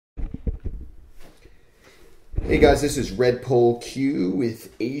Hey guys, this is Red Pole Q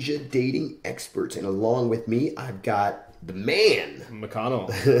with Asia Dating Experts, and along with me, I've got the man,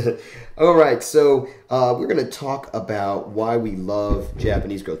 McConnell. All right, so we're going to talk about why we love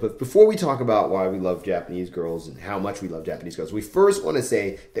Japanese girls. But before we talk about why we love Japanese girls and how much we love Japanese girls, we first want to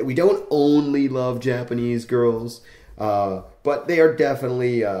say that we don't only love Japanese girls, but they are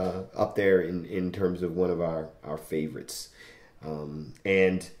definitely up there in terms of one of our favorites.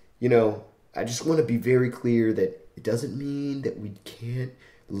 And, you know, I just want to be very clear that it doesn't mean that we can't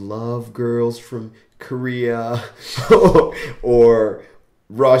love girls from Korea or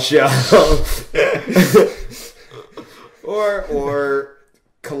Russia or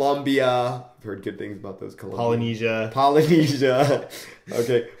Colombia. I've heard good things about those. Polynesia.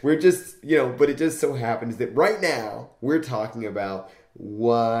 Okay, we're just, but it just so happens that right now we're talking about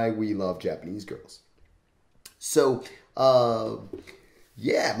why we love Japanese girls. So,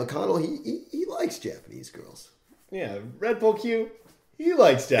 yeah, McConnell, he likes Japanese girls. Yeah, Red Bull Q, he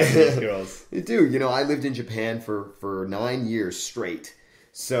likes Japanese girls. You do. I lived in Japan for 9 years straight.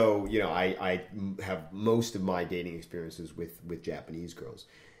 So, I have most of my dating experiences with Japanese girls.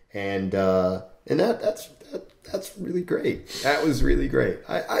 And that's really great. That was really great.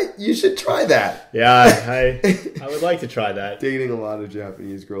 You should try that. Yeah, I would like to try that. Dating a lot of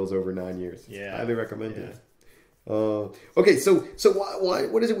Japanese girls over 9 years. Yeah. Highly recommend it. Okay, so why?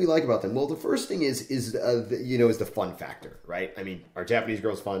 What is it we like about them? Well, the first thing is the fun factor, right? I mean, are Japanese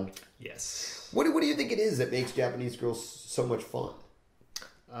girls fun? Yes. What do you think it is that makes Japanese girls so much fun?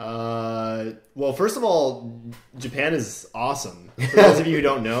 Well, first of all, Japan is awesome. For those of you who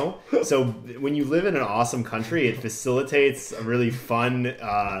don't know, so when you live in an awesome country, it facilitates a really fun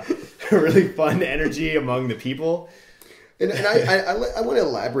energy among the people. And I want to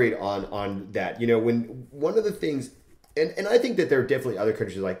elaborate on that. When one of the things, and I think that there are definitely other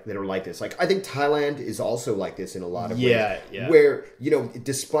countries that are like this. Like, I think Thailand is also like this in a lot of ways. Yeah. Where,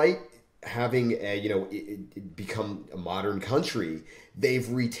 despite having it become a modern country, they've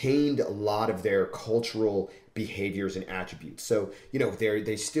retained a lot of their cultural behaviors and attributes. So,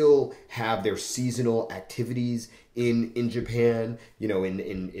 they still have their seasonal activities in Japan.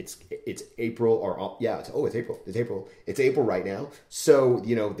 It's April it's April right now. So,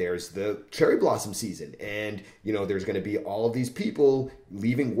 there's the cherry blossom season, and there's going to be all of these people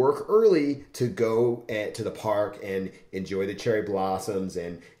leaving work early to go to the park and enjoy the cherry blossoms,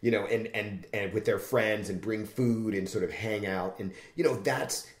 and and with their friends, and bring food and sort of hang out, and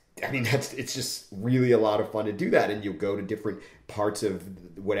it's just really a lot of fun to do that. And you'll go to different parts of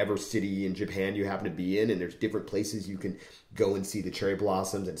whatever city in Japan you happen to be in, and there's different places you can go and see the cherry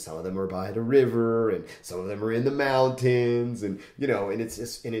blossoms, and some of them are by the river, and some of them are in the mountains, and this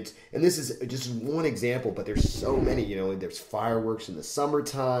is just one example, but there's so many. There's fireworks in the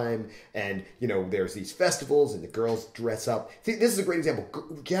summertime, and there's these festivals, and the girls dress up. See, this is a great example.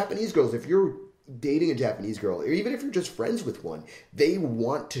 Japanese girls, if you're dating a Japanese girl, or even if you're just friends with one, they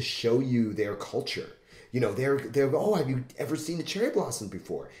want to show you their culture. They're oh, have you ever seen the cherry blossom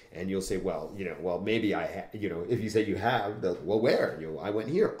before? And you'll say, well, maybe I have. If you say you have, they'll, well, where? I went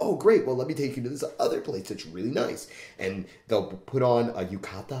here. Oh, great. Well, let me take you to this other place that's really nice. And they'll put on a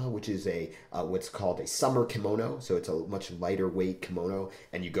yukata, which is what's called a summer kimono. So it's a much lighter weight kimono.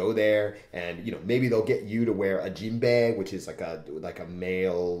 And you go there, and maybe they'll get you to wear a jinbei, which is like a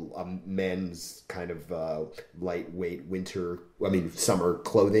men's kind of lightweight summer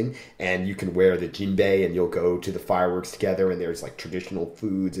clothing. And you can wear the jinbei, and you'll go to the fireworks together, and there's like traditional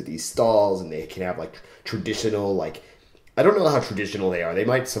foods at these stalls, and they can have like traditional, I don't know how traditional they are.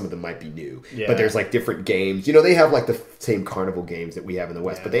 Some of them might be new, but there's like different games. They have like the same carnival games that we have in the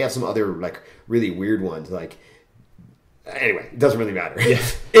West, but they have some other like really weird ones. Anyway, it doesn't really matter. Yeah.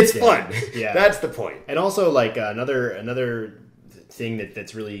 It's fun. Yeah, that's the point. And also, like another thing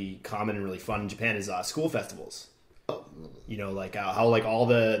that's really common and really fun in Japan is school festivals. How like all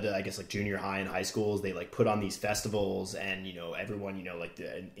the I guess like junior high and high schools, they like put on these festivals, and everyone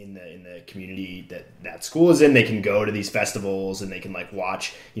in the community that school is in, they can go to these festivals, and they can like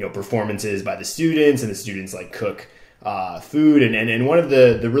watch performances by the students, and the students like cook food, and one of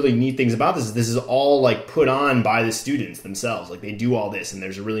the really neat things about this is all like put on by the students themselves. Like, they do all this, and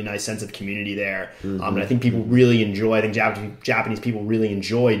there's a really nice sense of community there. Mm-hmm. And I think people really enjoy. I think Japanese people really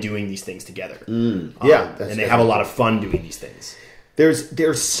enjoy doing these things together. And they have a lot of fun doing these things.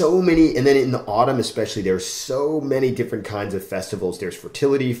 There's so many, and then in the autumn especially, there's so many different kinds of festivals. There's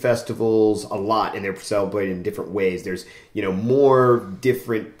fertility festivals, a lot, and they're celebrated in different ways. There's more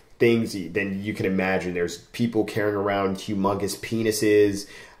different things than you can imagine. There's people carrying around humongous penises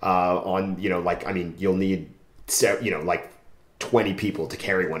you'll need 20 20 people to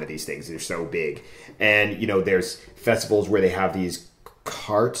carry one of these things. They're so big. And, you know, there's festivals where they have these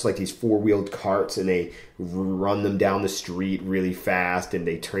carts, like these four-wheeled carts, and they run them down the street really fast, and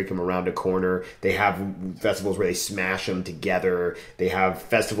they take them around a corner. They have festivals where they smash them together. They have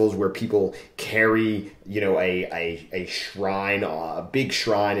festivals where people carry, you know, a shrine, a big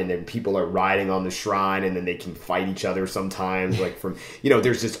shrine, and then people are riding on the shrine, and then they can fight each other sometimes. Like from, you know,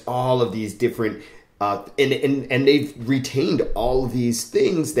 there's just all of these different. And they've retained all of these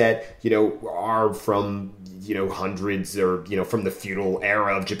things that, you know, are from, you know, hundreds or, you know, from the feudal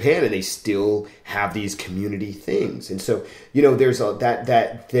era of Japan, and they still have these community things. And so, you know, there's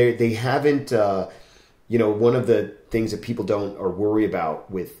they haven't, you know, one of the things that people don't or worry about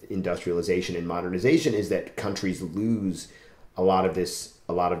with industrialization and modernization is that countries lose a lot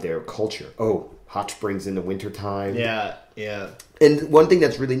of their culture. Oh, hot springs in the wintertime. Yeah. And one thing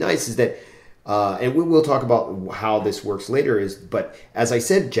that's really nice is that, and we will talk about how this works later, but as I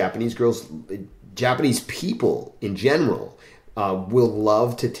said, Japanese people in general will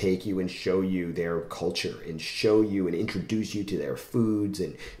love to take you and show you their culture and show you and introduce you to their foods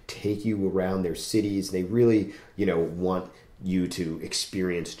and take you around their cities. They really, you know, want you to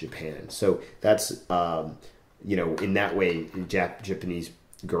experience Japan. So that's, you know, in that way, Japanese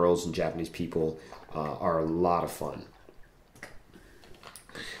girls and Japanese people are a lot of fun.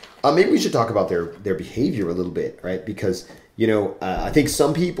 Maybe we should talk about their behavior a little bit, right? Because, you know, I think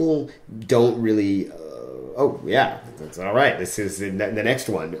some people don't really... oh, yeah, that's all right. This is the next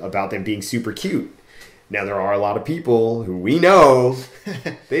one about them being super cute. Now, there are a lot of people who we know,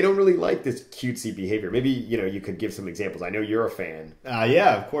 they don't really like this cutesy behavior. Maybe, you know, you could give some examples. I know you're a fan.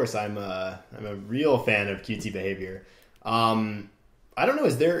 Yeah, of course. I'm a real fan of cutesy behavior. I don't know.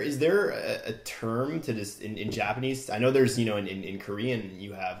 Is there a term to this in Japanese? I know there's, you know, in Korean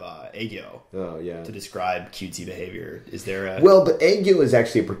you have aegyo. Oh yeah. To describe cutesy behavior. Is there a... Well, but aegyo is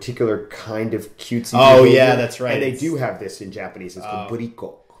actually a particular kind of cutesy behavior. Yeah, that's right. And they do have this in Japanese. It's called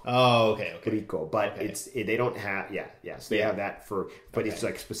buriko. Oh, okay. Buriko, but they don't have So they have that but it's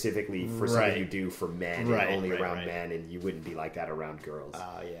like specifically for something you do for men, and only around men, and you wouldn't be like that around girls.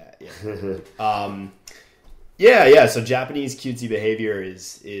 Yeah. Yeah. So Japanese cutesy behavior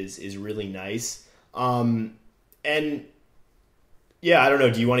is really nice. And yeah, I don't know.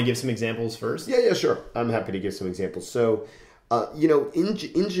 Do you want to give some examples first? Yeah, sure. I'm happy to give some examples. So, you know, in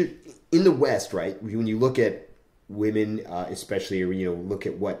the West, right, when you look at women, especially, or, you know, look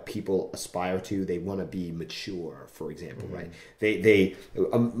at what people aspire to, they want to be mature, for example, right? They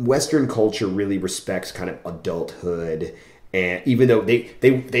Western culture really respects kind of adulthood. And even though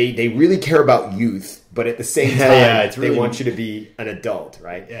they really care about youth, but at the same time, they want you to be an adult,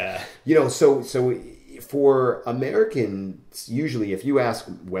 right? Yeah. You know, so for Americans, usually if you ask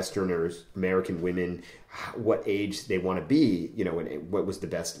Westerners, American women, what age they want to be, you know, and what was the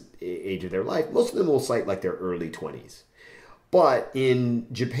best age of their life, most of them will cite like their early 20s. But in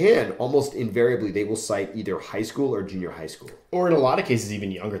Japan, almost invariably, they will cite either high school or junior high school, or in a lot of cases,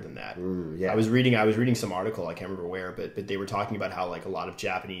 even younger than that. Yeah. I was reading some article, I can't remember where, but they were talking about how like a lot of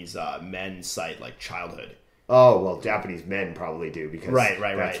Japanese men cite like childhood. Oh well, Japanese men probably do because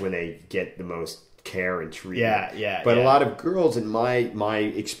that's when they get the most care and treatment. Yeah. But a lot of girls, in my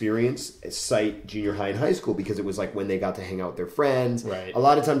experience, cite junior high and high school because it was like when they got to hang out with their friends. Right. A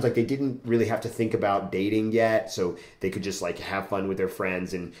lot of times, like they didn't really have to think about dating yet, so they could just like have fun with their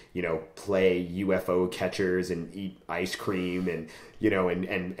friends and, you know, play UFO catchers and eat ice cream and, you know,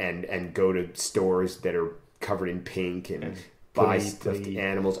 and go to stores that are covered in pink and buy stuffed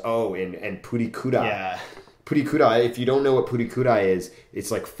animals. Oh, and purikura. Yeah. Purikura, if you don't know what purikura is,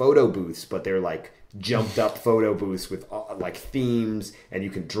 it's like photo booths, but they're like jumped up photo booths with like themes, and you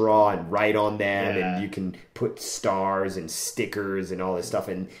can draw and write on them, and you can put stars and stickers and all this stuff.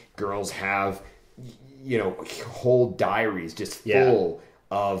 And girls have, you know, whole diaries just full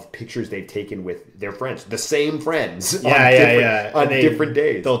of pictures they've taken with their friends, the same friends, on different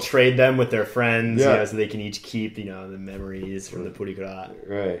days. They'll trade them with their friends, you know, so they can each keep, you know, the memories from the purikura.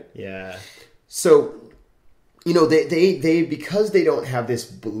 Right. Yeah. So, you know, they because they don't have this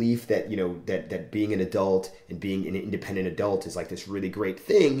belief that, you know, that being an adult and being an independent adult is like this really great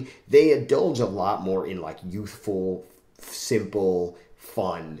thing, they indulge a lot more in like youthful, simple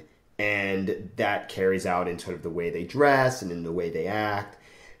fun, and that carries out in sort of the way they dress and in the way they act,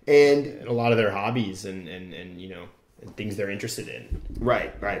 and a lot of their hobbies and you know, and things they're interested in.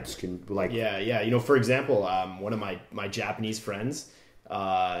 Right. Like you know, for example, one of my Japanese friends.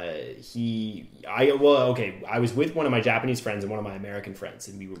 I was with one of my Japanese friends and one of my American friends,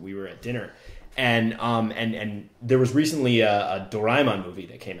 and we were at dinner, And there was recently a Doraemon movie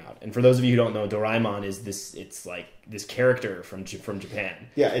that came out. And for those of you who don't know, Doraemon is it's like this character from Japan.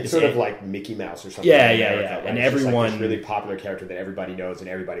 Yeah, it's sort of like Mickey Mouse or something. Yeah. Right? And it's everyone, just like this really popular character that everybody knows and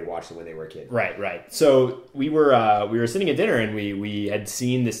everybody watched it when they were a kid. Right. So we were sitting at dinner and we had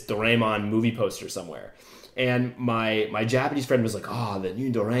seen this Doraemon movie poster somewhere. And my Japanese friend was like, "Oh, the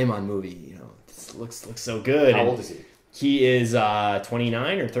new Doraemon movie, this looks so good." How old is he? He is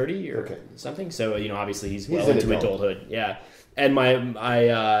 29 or 30 or something. So, obviously he's well into adulthood. Yeah. And my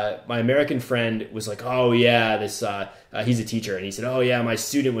American friend was like, "Oh yeah, this he's a teacher." And he said, "Oh yeah, my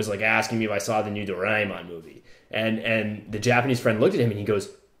student was like asking me if I saw the new Doraemon movie." And the Japanese friend looked at him and he goes,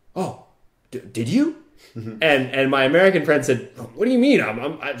 "Oh, did you?" And my American friend said, "What do you mean?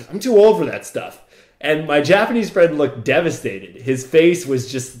 I'm too old for that stuff." And my Japanese friend looked devastated. His face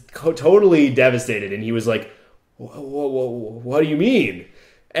was just totally devastated. And he was like, "What do you mean?"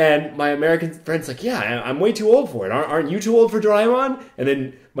 And my American friend's like, "Yeah, I'm way too old for it. Aren't you too old for Doraemon?" And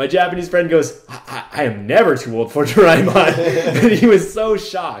then my Japanese friend goes, I am never too old for Doraemon." And he was so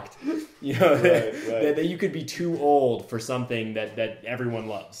shocked, that you could be too old for something that everyone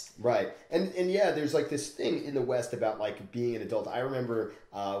loves. Right. And yeah, there's like this thing in the West about like being an adult. I remember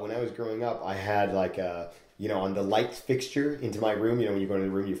when I was growing up, I had like on the light fixture into my room, when you go into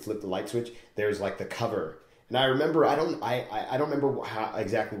the room, you flip the light switch, there's like the cover. And I remember, I don't remember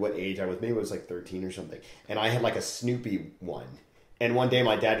exactly what age I was. Maybe it was like 13 or something. And I had like a Snoopy one. And one day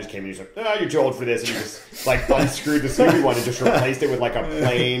my dad just came and he's like, "Oh, you're too old for this." And he just like unscrewed the Snoopy one and just replaced it with like a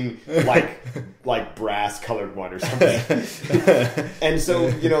plain, like brass colored one or something. And so,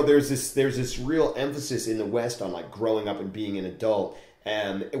 there's this real emphasis in the West on like growing up and being an adult.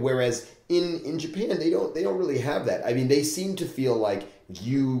 And whereas in Japan, they don't really have that. I mean, they seem to feel like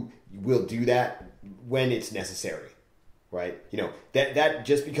you will do that when it's necessary, right? That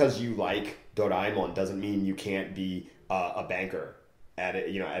just because you like Doraemon doesn't mean you can't be a banker at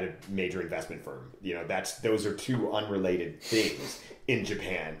a major investment firm. Those are two unrelated things in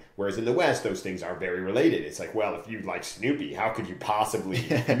Japan. Whereas in the West, those things are very related. It's like, well, if you like Snoopy, how could you possibly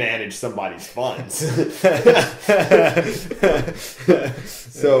manage somebody's funds?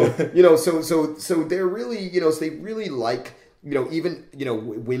 So they're really, so they really like, even,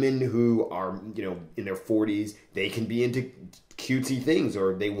 women who are, in their 40s, they can be into cutesy things,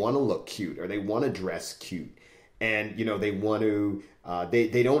 or they want to look cute, or they want to dress cute. And, they want to,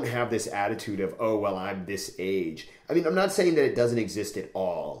 they don't have this attitude of, "Oh, well, I'm this age." I mean, I'm not saying that it doesn't exist at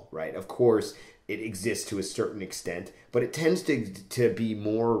all, right? Of course, it exists to a certain extent, but it tends to be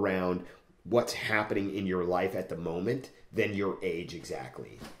more around what's happening in your life at the moment than your age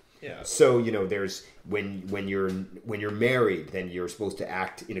exactly. Yeah. So, there's when you're married, then you're supposed to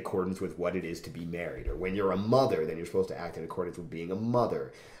act in accordance with what it is to be married. Or when you're a mother, then you're supposed to act in accordance with being a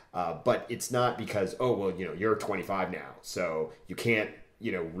mother. But it's not because, "Oh, well, you're 25 now, so you can't,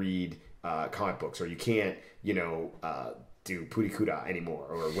 read comic books, or you can't, do purikura anymore,"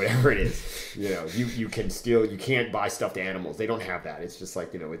 or whatever it is. You can't buy stuffed animals. They don't have that. It's just like,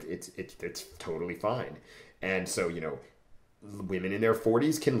 it's totally fine. And so, women in their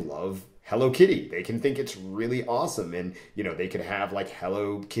 40s can love Hello Kitty. They can think it's really awesome, and they could have like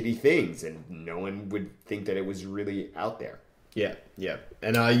Hello Kitty things, and no one would think that it was really out there. Yeah.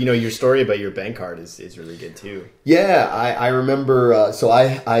 And your story about your bank card is really good too. Yeah, I remember. So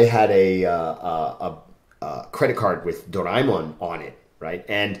I had a credit card with Doraemon on it, right?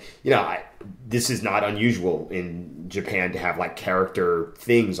 And this is not unusual in Japan to have like character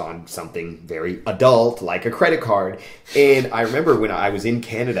things on something very adult like a credit card. And I remember when I was in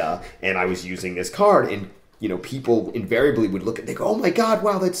Canada and I was using this card, and people invariably would look at, they go, "Oh my God,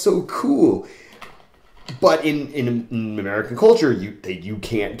 wow, that's so cool." But in American culture, you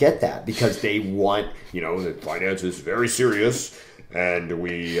can't get that, because they want, the finance is very serious, and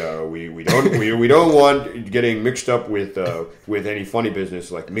we don't want getting mixed up with any funny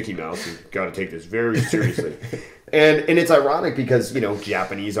business like Mickey Mouse. We've got to take this very seriously. And it's ironic because,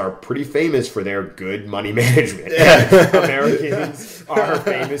 Japanese are pretty famous for their good money management. Americans are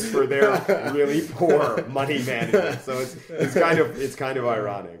famous for their really poor money management. So it's kind of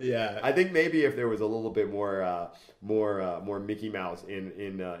ironic. Yeah. I think maybe if there was a little bit more Mickey Mouse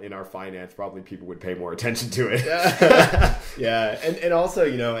in our finance, probably people would pay more attention to it. Yeah. And also,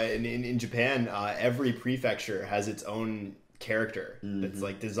 in Japan, every prefecture has its own character that's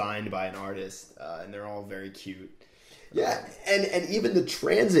like designed by an artist, and they're all very cute. Yeah, and even the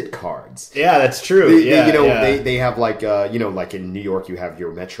transit cards. Yeah, that's true. They have like like in New York you have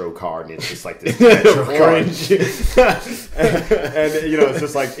your Metro card and it's just like this Metro orange, and it's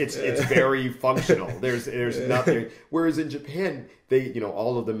just like it's very functional. There's nothing. Whereas in Japan, they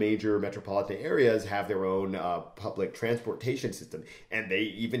all of the major metropolitan areas have their own public transportation system, and they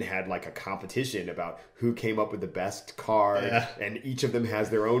even had like a competition about who came up with the best card, and each of them has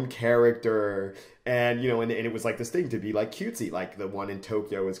their own character. And and it was like this thing to be like cutesy. Like the one in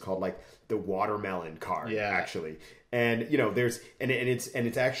Tokyo is called like the watermelon card, actually. And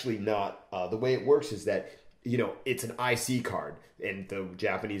it's actually not the way it works is that it's an IC card, and the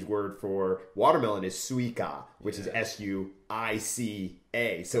Japanese word for watermelon is suika, which is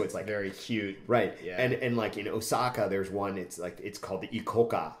SUICA. So it's like very cute, right? Yeah. And like in Osaka, there's one. It's called the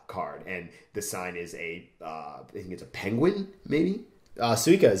Ikoka card, and the sign is I think it's a penguin, maybe.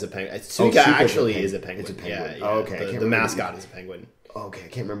 Suika is a penguin. Suika actually is a penguin. It's a penguin. Yeah. Oh, okay. The mascot is a penguin. Okay, I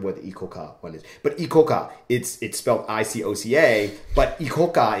can't remember what the Ikoka one is. But Ikoka, it's spelled ICOCA, but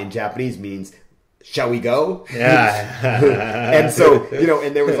Ikoka in Japanese means shall we go? Yeah. And so,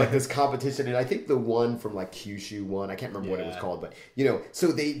 and there was like this competition, and I think the one from like Kyushu won, I can't remember what it was called, but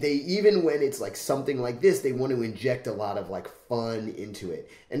so they even when it's like something like this, they want to inject a lot of like fun into it.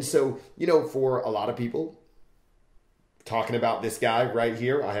 And so, for a lot of people, talking about this guy right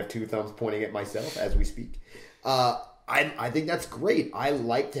here, I have two thumbs pointing at myself as we speak. I think that's great. I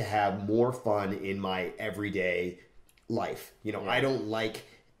like to have more fun in my everyday life. I don't like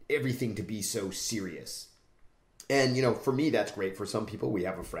everything to be so serious. And, for me, that's great. For some people, we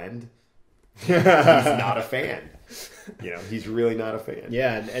have a friend. He's not a fan. He's really not a fan.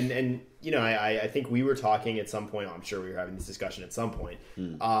 Yeah. And I think we were talking at some point, I'm sure we were having this discussion at some point,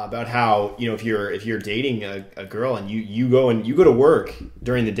 about how, if you're dating a girl and you go to work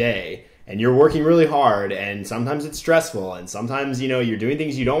during the day and you're working really hard and sometimes it's stressful and sometimes, you're doing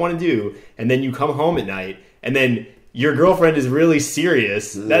things you don't want to do, and then you come home at night and then your girlfriend is really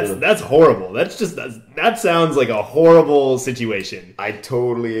serious. That's horrible. That sounds like a horrible situation. I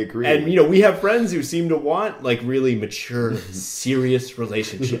totally agree. And we have friends who seem to want like really mature, serious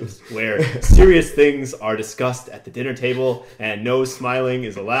relationships where serious things are discussed at the dinner table and no smiling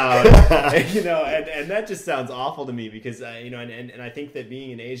is allowed. and that just sounds awful to me because and I think that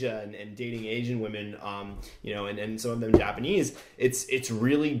being in Asia and dating Asian women, and some of them Japanese, it's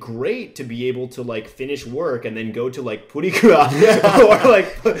really great to be able to like finish work and then go to like purikura or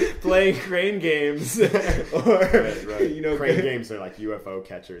like playing crane games or right. Crane games are like UFO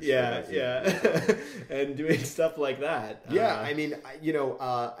catchers. And doing stuff like that. I mean,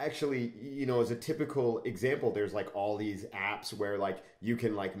 actually, as a typical example, there's like all these apps where like you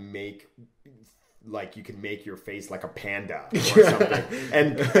can like make your face like a panda or something,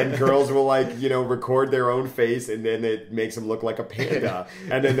 and girls will like record their own face, and then it makes them look like a panda,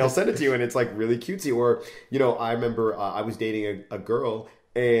 and then they'll send it to you, and it's like really cutesy. Or I remember I was dating a girl,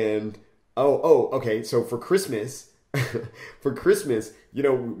 and okay, so for Christmas, we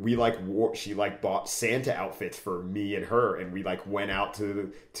she like bought Santa outfits for me and her, and we like went out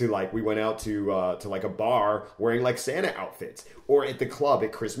to like a bar wearing like Santa outfits. Or at the club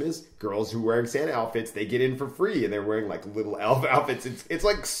at Christmas, girls who are wearing Santa outfits, they get in for free and they're wearing like little elf outfits. It's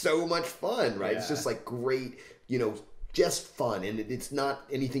like so much fun, right? Yeah. It's just like great, just fun, and it's not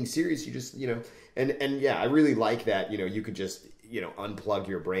anything serious. You just and yeah, I really like that. You could just unplug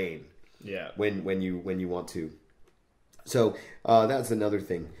your brain. Yeah. When you want to. So that's another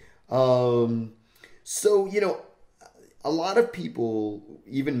thing. So a lot of people,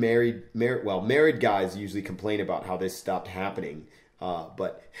 even married guys, usually complain about how this stopped happening.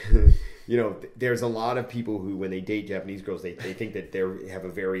 But there's a lot of people who, when they date Japanese girls, they think that they have a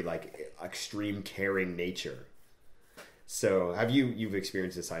very like extreme caring nature. So you've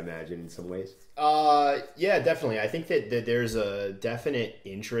experienced this, I imagine, in some ways? Yeah, definitely. I think that there's a definite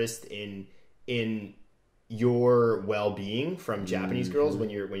interest in your well-being from Japanese girls when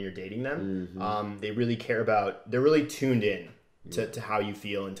you're dating them. They really care about. They're really tuned in to how you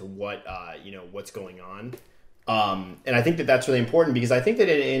feel and to what what's going on. And I think that that's really important because I think that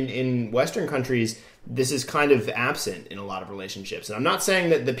in Western countries, this is kind of absent in a lot of relationships. And I'm not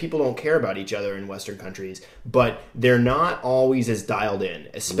saying that people don't care about each other in Western countries, but they're not always as dialed in,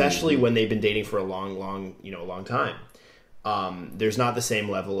 especially when they've been dating for a long time. There's not the same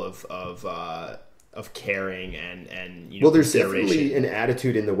level of caring and there's definitely an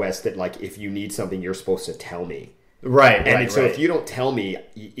attitude in the West that like if you need something, you're supposed to tell me. Right. So if you don't tell me,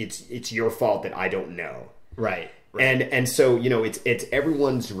 it's your fault that I don't know. Right. And so it's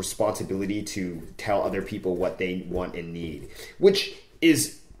everyone's responsibility to tell other people what they want and need, which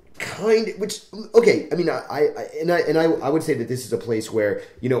is which okay, I mean, I would say that this is a place where,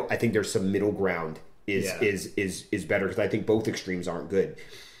 you know, I think there's some middle ground is better, because I think both extremes aren't good.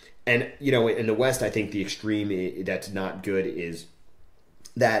 And, you know, in the West, I think the extreme that's not good is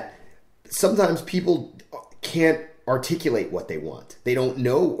that sometimes people can't articulate what they want. They don't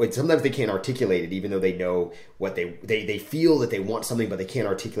know. Sometimes they can't articulate it, even though they know what they feel that they want something, but they can't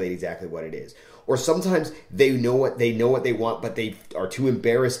articulate exactly what it is. Or sometimes they know what they want, but they are too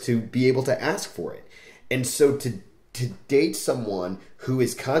embarrassed to be able to ask for it. And so to date someone who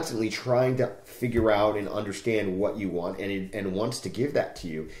is constantly trying to figure out and understand what you want and wants to give that to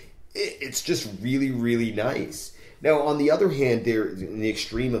you, it's just really, really nice. Now, on the other hand, in the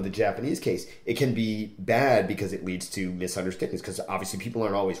extreme of the Japanese case, it can be bad because it leads to misunderstandings, because obviously people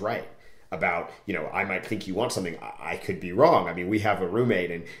aren't always right about, you know, I might think you want something, I could be wrong. I mean, we have a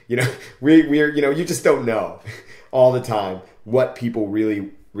roommate, and, you know, we're you know, you just don't know all the time what people really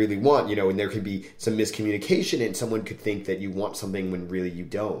want, you know, and there could be some miscommunication, and someone could think that you want something when really you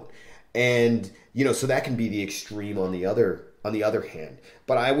don't. And, you know, so that can be the extreme on the other hand.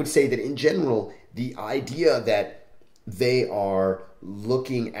 But I would say that in general, the idea that they are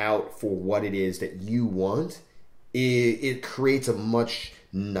looking out for what it is that you want, it creates a much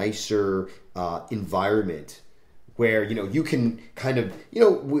nicer environment where, you know, you can kind of, you know,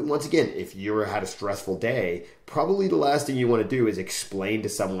 once again, if you had a stressful day, probably the last thing you want to do is explain to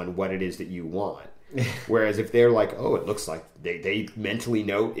someone what it is that you want. Whereas if they're like, oh, it looks like they mentally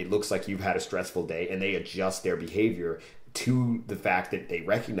note, it looks like you've had a stressful day, and they adjust their behavior to the fact that they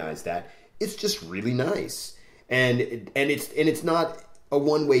recognize that, it's just really nice. And it's not a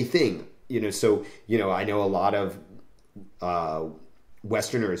one-way thing, you know. So, you know, I know a lot of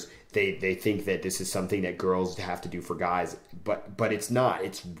Westerners, they think that this is something that girls have to do for guys, but it's not.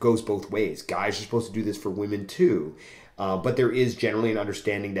 It goes both ways. Guys are supposed to do this for women too, but there is generally an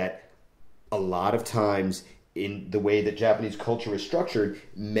understanding that a lot of times, in the way that Japanese culture is structured,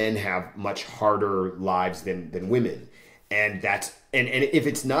 men have much harder lives than women. And that's and if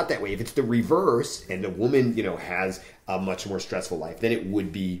it's not that way, if it's the reverse, and the woman, you know, has a much more stressful life, then it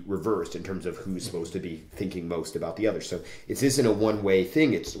would be reversed in terms of who's supposed to be thinking most about the other. So it isn't a one-way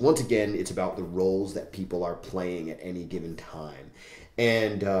thing. It's, once again, it's about the roles that people are playing at any given time.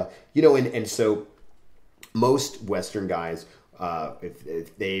 And you know, and so most Western guys,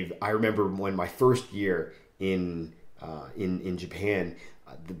 if they've, I remember when my first year in Japan,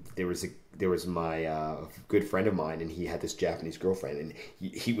 there was my good friend of mine, and he had this Japanese girlfriend, and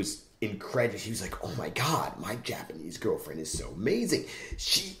he was incredulous. He was like, "Oh my God, my Japanese girlfriend is so amazing.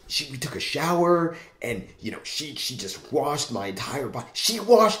 We took a shower, and, you know, she just washed my entire body. She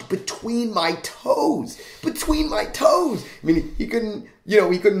washed between my toes. I mean, he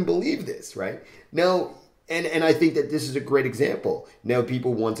couldn't believe this, right? Now, and I think that this is a great example. Now,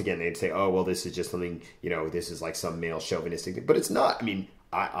 people, once again, they'd say, "Oh, well, this is just something, you know, this is like some male chauvinistic thing," but it's not. I mean,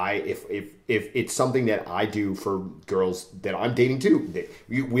 if it's something that I do for girls that I'm dating too,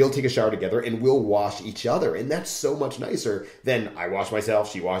 we'll take a shower together and we'll wash each other, and that's so much nicer than I wash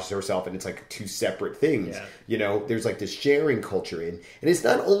myself, she washes herself, and it's like two separate things. Yeah. You know, there's like this sharing culture and it's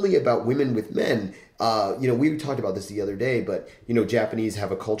not only about women with men. You know, we talked about this the other day, but, you know, Japanese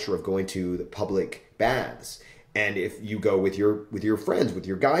have a culture of going to the public baths. And if you go with your friends, with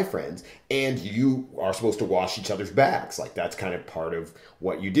your guy friends, and you are supposed to wash each other's backs, like that's kind of part of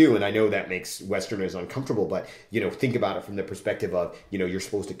what you do. And I know that makes Westerners uncomfortable, but, you know, think about it from the perspective of, you know, you're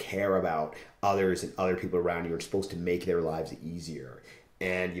supposed to care about others and other people around you. You're supposed to make their lives easier.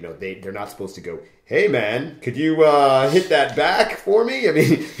 And, you know, they're not supposed to go, "Hey, man, could you hit that back for me?" I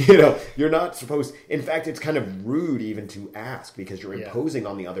mean, you know, you're not supposed. In fact, it's kind of rude even to ask, because you're imposing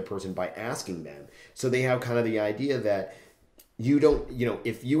on the other person by asking them. So they have kind of the idea that you don't, you know,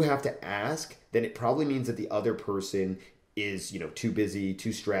 if you have to ask, then it probably means that the other person is, you know, too busy,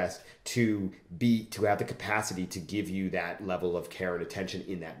 too stressed to have the capacity to give you that level of care and attention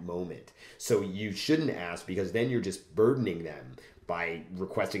in that moment. So you shouldn't ask, because then you're just burdening them by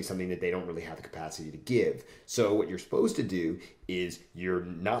requesting something that they don't really have the capacity to give. So what you're supposed to do is, you're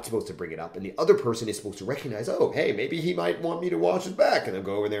not supposed to bring it up, and the other person is supposed to recognize, oh, hey, maybe he might want me to wash his back, and then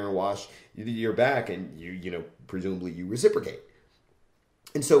go over there and wash your back, and you know, presumably you reciprocate.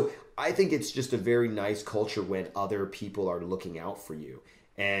 And so I think it's just a very nice culture when other people are looking out for you,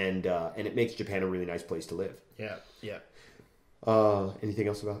 and it makes Japan a really nice place to live. Yeah. Anything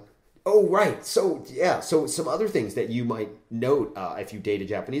else about it? Oh, right. So, yeah. So some other things that you might note if you date a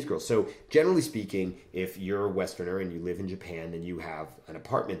Japanese girl. So generally speaking, if you're a Westerner and you live in Japan, then you have an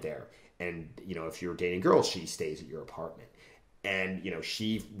apartment there. And, you know, if you're dating girls, she stays at your apartment. And, you know,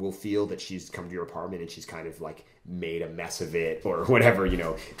 she will feel that she's come to your apartment and she's kind of like made a mess of it or whatever.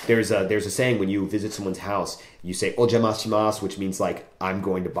 There's a saying when you visit someone's house, you say ojama, which means like I'm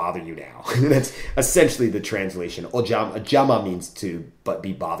going to bother you now. That's essentially the translation. Ojama means to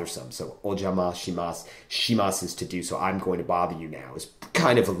be bothersome. So ojama shimas is to do. So I'm going to bother you now is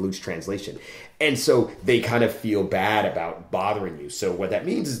kind of a loose translation. And so they kind of feel bad about bothering you. So what that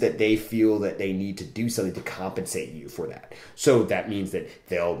means is that they feel that they need to do something to compensate you for that. So that means that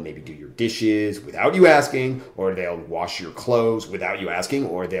they'll maybe do your dishes without you asking, or they'll wash your clothes without you asking,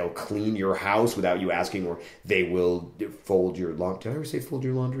 or they'll clean your house without you asking, or they will fold your laundry. Did I ever say fold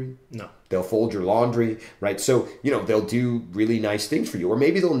your laundry? No. They'll fold your laundry, right? So, they'll do really nice things for you. Or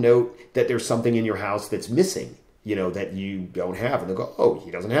maybe they'll note that there's something in your house that's missing, that you don't have. And they'll go, oh, he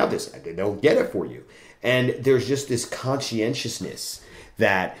doesn't have this. And they'll get it for you. And there's just this conscientiousness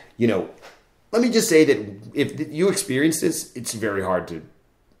that, let me just say that if you experience this, it's very hard to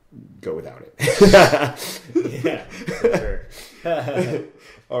go without it. Yeah, for sure.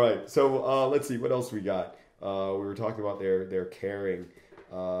 All right. So let's see. What else we got? We were talking about their caring.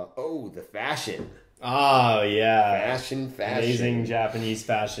 The fashion. Oh, yeah. Fashion. Amazing Japanese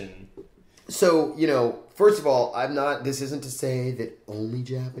fashion. So, first of all, this isn't to say that only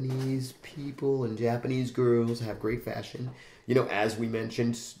Japanese people and Japanese girls have great fashion. As we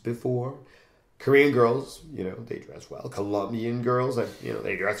mentioned before, Korean girls, they dress well. Colombian girls,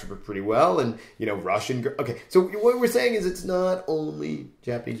 they dress pretty well. And, Russian girls. Okay, so what we're saying is it's not only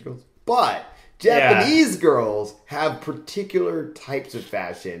Japanese girls, but Japanese girls have particular types of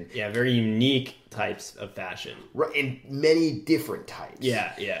fashion. Yeah, very unique types of fashion. Right, and many different types.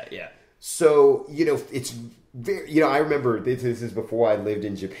 Yeah. So, it's very, I remember this is before I lived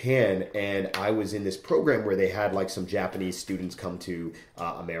in Japan, and I was in this program where they had like some Japanese students come to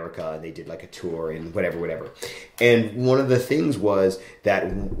America, and they did like a tour and whatever. And one of the things was that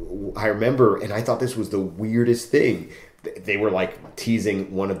I remember, and I thought this was the weirdest thing, they were like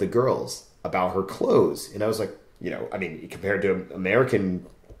teasing one of the girls about her clothes. And I was like, compared to American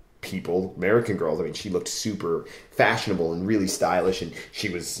girls, she looked super fashionable and really stylish, and she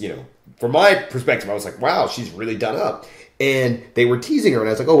was, from my perspective, I was like, wow, she's really done up. And they were teasing her, and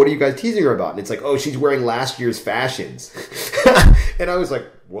I was like, oh, what are you guys teasing her about? And it's like, oh, she's wearing last year's fashions. And I was like,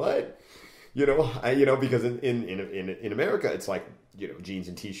 what? Because in America, it's like, jeans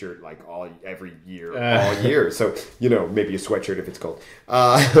and t-shirt like every year, all year. So, maybe a sweatshirt if it's cold.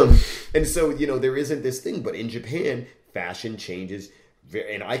 And so, there isn't this thing, but in Japan, fashion changes.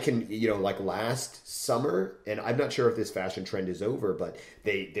 And I can, like last summer, and I'm not sure if this fashion trend is over, but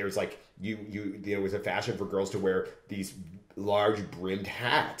there's like, there was a fashion for girls to wear these large brimmed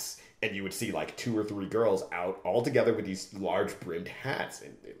hats, and you would see like 2 or 3 girls out all together with these large brimmed hats,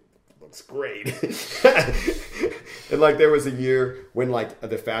 and it looks great. And like there was a year when like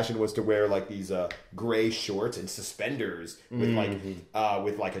the fashion was to wear like these gray shorts and suspenders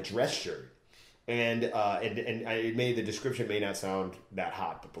with like a dress shirt. And the description may not sound that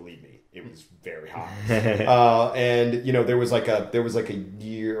hot, but believe me, it was very hot. And there was like a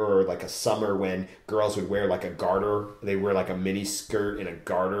year or like a summer when girls would wear like a garter. They wear like a mini skirt and a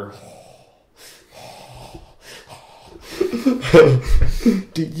garter.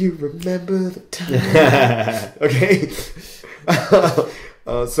 Do you remember the time? Okay.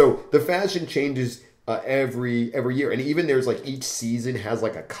 So the fashion changes every year, and even there's like each season has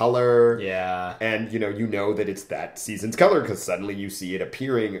like a color, and you know that it's that season's color because suddenly you see it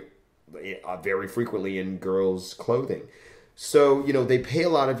appearing very frequently in girls' clothing. So they pay a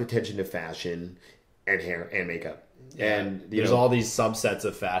lot of attention to fashion and hair and makeup. And there's all these subsets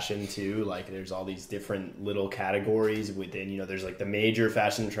of fashion too. Like there's all these different little categories within. There's like the major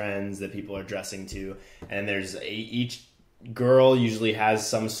fashion trends that people are dressing to, and there's each girl usually has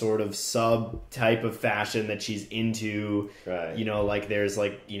some sort of sub type of fashion that she's into. Right. Like there's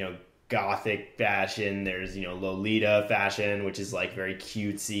like gothic fashion. There's Lolita fashion, which is like very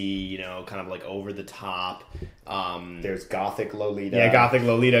cutesy. Kind of like over the top. There's gothic Lolita. Yeah, gothic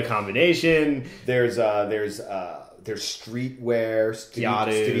Lolita combination. There's streetwear,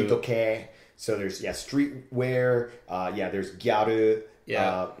 streetoke. So there's streetwear. There's gyaru.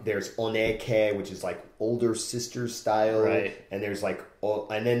 Yeah. There's oneke, which is like older sister style. Right. And there's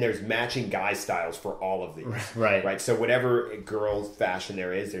and then there's matching guy styles for all of these. Right. Right. So whatever girls' fashion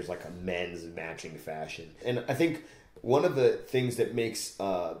there's like a men's matching fashion. And I think one of the things that makes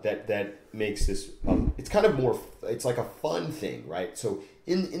that makes this it's kind of more, it's like a fun thing, right? So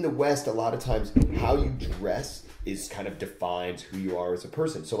in the West, a lot of times how you dress is kind of defines who you are as a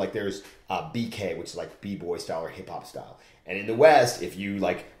person. So like there's BK, which is like b-boy style or hip hop style. And in the West, if you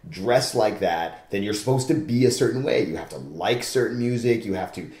like dress like that, then you're supposed to be a certain way. You have to like certain music. You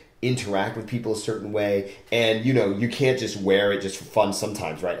have to interact with people a certain way, and you can't just wear it just for fun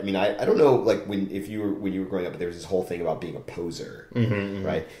sometimes, right? I mean, I don't know, like when you were growing up, there was this whole thing about being a poser,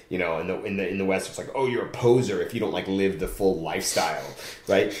 right? In the West, it's like, oh, you're a poser if you don't like live the full lifestyle,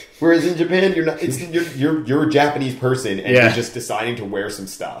 right? Whereas in Japan, you're not. You're a Japanese person, and you're just deciding to wear some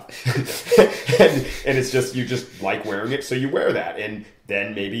stuff, and it's just you just like wearing it, so you wear that, and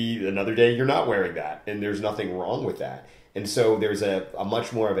then maybe another day you're not wearing that, and there's nothing wrong with that. And so there's a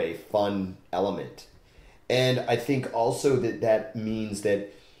much more of a fun element. And I think also that means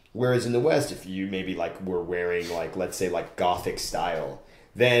that whereas in the West, if you maybe like were wearing like, let's say like Gothic style,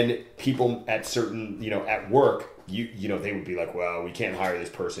 then people at certain, at work, they would be like, well, we can't hire this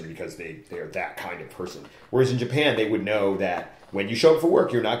person because they're that kind of person. Whereas in Japan, they would know that when you show up for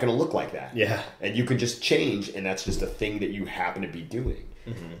work, you're not going to look like that. Yeah. And you can just change, and that's just a thing that you happen to be doing.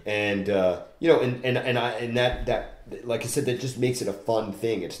 And that like I said, that just makes it a fun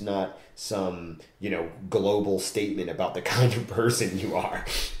thing. It's not some global statement about the kind of person you are.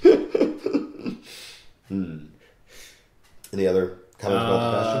 Any other comments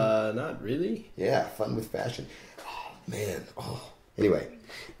about the fashion? Not really. Yeah, fun with fashion. Oh man. Anyway,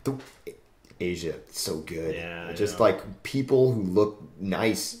 Asia, so good. Yeah, just like people who look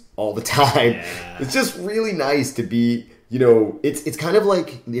nice all the time. Yeah. It's just really nice to be. It's kind of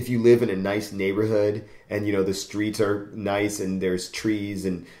like if you live in a nice neighborhood and, the streets are nice and there's trees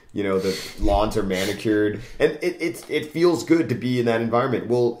and, the lawns are manicured. And it feels good to be in that environment.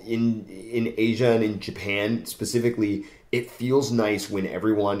 Well, in Asia and in Japan specifically, it feels nice when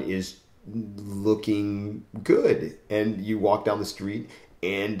everyone is looking good. And you walk down the street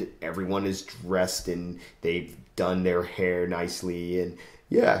and everyone is dressed and they've done their hair nicely. And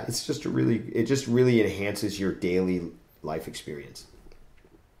yeah, it just really enhances your daily life experience.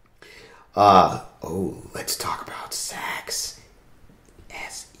 Let's talk about sex.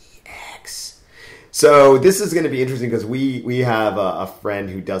 Sex. So this is going to be interesting because we have a friend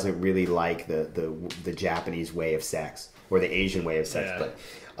who doesn't really like the Japanese way of sex or the Asian way of sex, but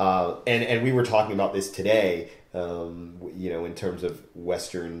and we were talking about this today. In terms of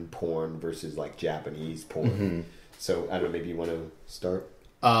Western porn versus like Japanese porn. So I don't know. Maybe you want to start.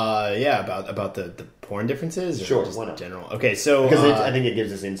 About the porn differences? Or sure, just why not? General. Okay, so because I think it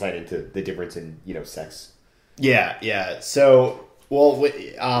gives us insight into the difference in sex. Yeah. So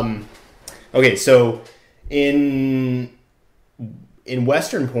okay, so in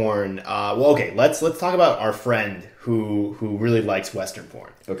Western porn, let's talk about our friend who really likes Western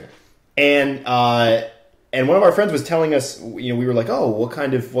porn. Okay, and one of our friends was telling us, we were like, oh, what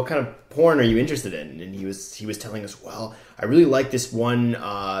kind of porn are you interested in? And he was telling us, well, I really like this one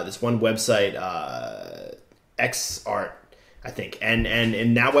website, X Art, I think, and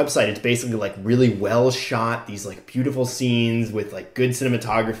in that website, it's basically like really well shot, these like beautiful scenes with like good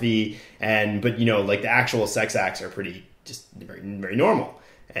cinematography, but like the actual sex acts are pretty just very, very normal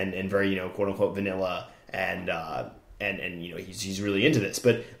and very quote unquote vanilla and he's really into this,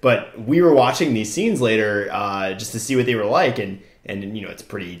 but we were watching these scenes later just to see what they were like, and it's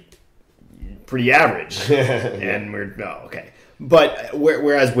pretty average. And we're okay. But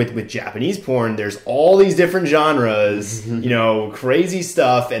whereas with Japanese porn, there's all these different genres, crazy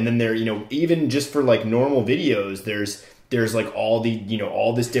stuff, and then there, even just for like normal videos, there's like all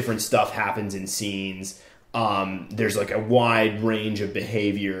this different stuff happens in scenes. There's like a wide range of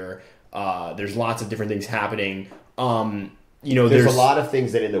behavior. There's lots of different things happening. There's a lot of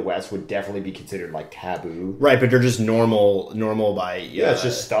things that in the West would definitely be considered like taboo. Right, but they're just normal by... it's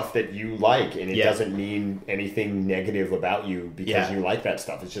just stuff that you like, and it doesn't mean anything negative about you because you like that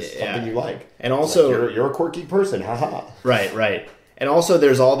stuff. It's just something you like. And also... Like you're a quirky person, haha. Right. And also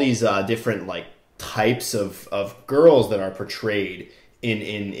there's all these different like types of girls that are portrayed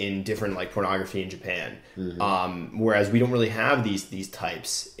in different like pornography in Japan. Whereas we don't really have these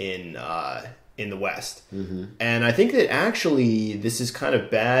types in the West. And I think that actually this is kind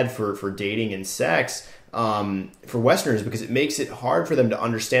of bad for dating and sex for Westerners, because it makes it hard for them to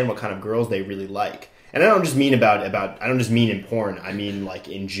understand what kind of girls they really like. And I don't just mean I don't just mean in porn, I mean like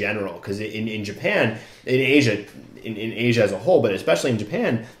in general, because in Japan, in Asia as a whole, but especially in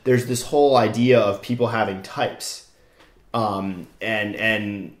Japan, there's this whole idea of people having types. And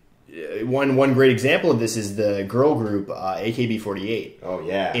one great example of this is the girl group AKB48. Oh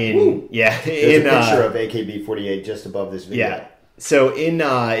yeah, there's a picture of AKB48 just above this video. Yeah, so in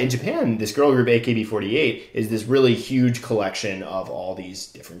Japan, this girl group AKB48 is this really huge collection of all these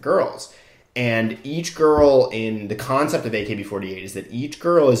different girls, and each girl in the concept of AKB48 is that each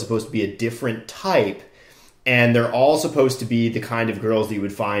girl is supposed to be a different type, and they're all supposed to be the kind of girls that you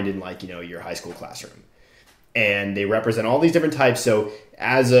would find in like your high school classroom. and they represent all these different types. So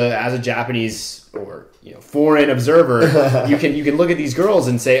as a Japanese or foreign observer, you can look at these girls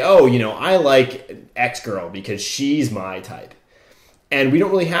and say, oh, I like X girl because she's my type. And we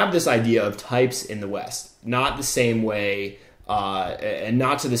don't really have this idea of types in the West, not the same way, and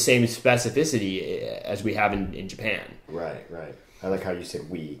not to the same specificity as we have in Japan. Right. I like how you said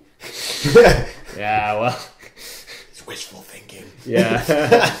we. Yeah, well, it's wishful thinking. Yeah.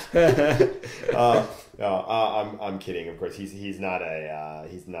 I'm kidding. Of course, he's not a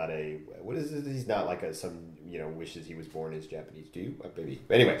what is it? He's not like some wishes he was born as Japanese. Do you? Maybe.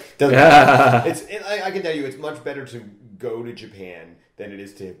 But anyway, doesn't matter. I can tell you, it's much better to go to Japan than it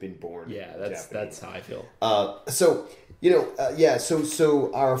is to have been born. Yeah, that's how I feel. So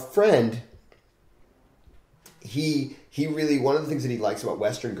our friend, he really, one of the things that he likes about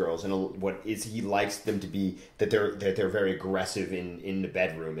Western girls and what is he likes them to be that they're very aggressive in the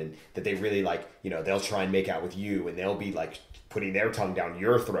bedroom, and that they really like, they'll try and make out with you, and they'll be like putting their tongue down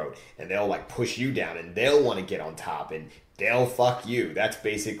your throat, and they'll like push you down, and they'll want to get on top, and they'll fuck you. That's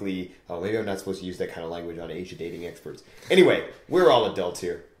basically, maybe I'm not supposed to use that kind of language on Asia dating experts. Anyway, we're all adults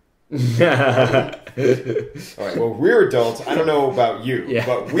here. All right, well, we're adults. I don't know about you,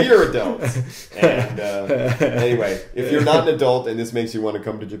 but we're adults. And anyway, if you're not an adult and this makes you want to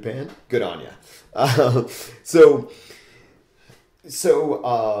come to Japan, good on you. And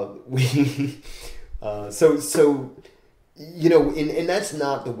that's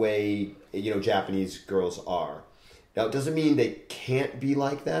not the way Japanese girls are. Now, it doesn't mean they can't be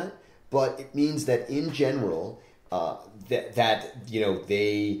like that, but it means that in general, that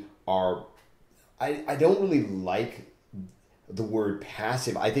they are. I don't really like the word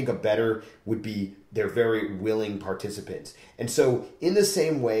passive. I think a better would be they're very willing participants. And so, in the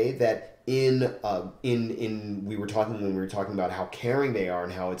same way that when we were talking about how caring they are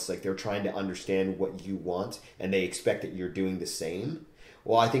and how it's like they're trying to understand what you want and they expect that you're doing the same.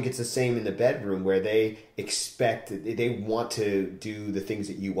 Well, I think it's the same in the bedroom where they want to do the things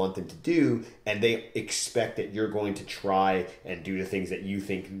that you want them to do, and they expect that you're going to try and do the things that you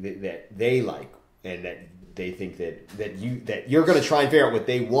think that they like, and that they think that you're going to try and figure out what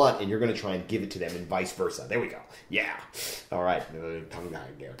they want, and you're going to try and give it to them, and vice versa. There we go. Yeah. All right. Tongue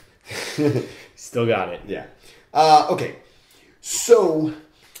tied there. Still got it. Yeah. Okay. So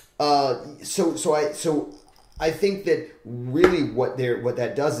I think that really what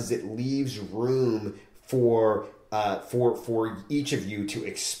that does is it leaves room for each of you to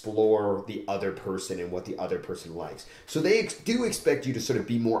explore the other person and what the other person likes. So they do expect you to sort of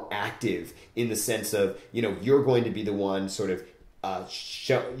be more active in the sense of you're going to be the one sort of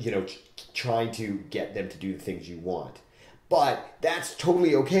trying to get them to do the things you want. But that's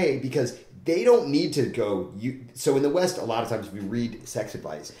totally okay because they don't need to go. So in the West, a lot of times if you read sex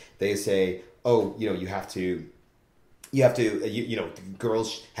advice, they say, oh,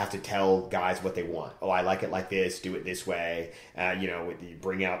 girls have to tell guys what they want. Oh, I like it like this. Do it this way. You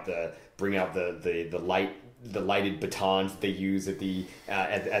bring out the lighted batons that they use at the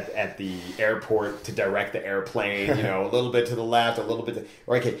airport to direct the airplane. A little bit to the left, a little bit.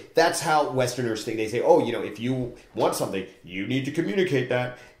 Okay, that's how Westerners think. They say, oh, if you want something, you need to communicate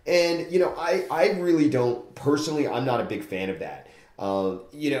that. And I really don't personally. I'm not a big fan of that.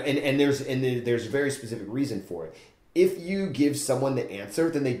 And there's a very specific reason for it. If you give someone the answer,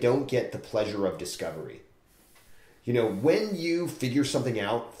 then they don't get the pleasure of discovery. When you figure something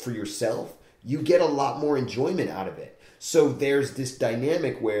out for yourself, you get a lot more enjoyment out of it. So there's this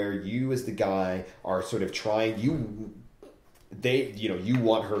dynamic where you as the guy are sort of trying, you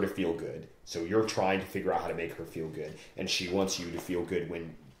want her to feel good. So you're trying to figure out how to make her feel good. And she wants you to feel good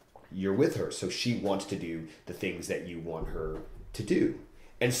when you're with her. So she wants to do the things that you want her to do.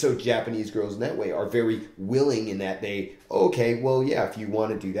 And so Japanese girls in that way are very willing in that if you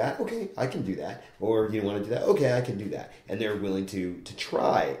want to do that, okay, I can do that. Or you want to do that, okay, I can do that. And they're willing to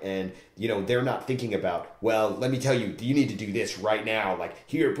try. And, they're not thinking about, well, let me tell you, you need to do this right now. Like,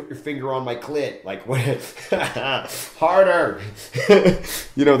 here, put your finger on my clit. Like, what? Harder.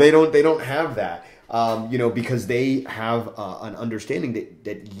 They don't have that. Because they have an understanding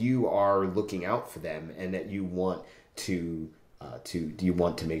that you are looking out for them and that you want to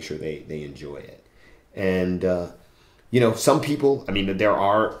make sure they enjoy it. And, some people, there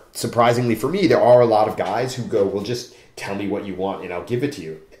are, surprisingly for me, there are a lot of guys who go, well, just tell me what you want and I'll give it to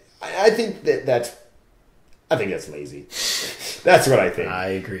you. I think that's lazy. That's what I think. I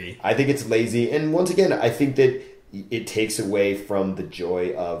agree. I think it's lazy. And once again, I think that it takes away from the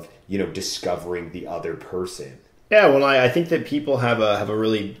joy of, discovering the other person. Yeah, well, I think that people have a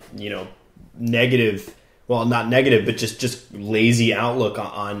really, negative well, not negative, but just lazy outlook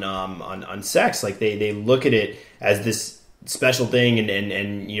on sex. Like they look at it as this special thing,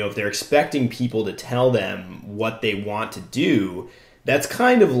 and if they're expecting people to tell them what they want to do, that's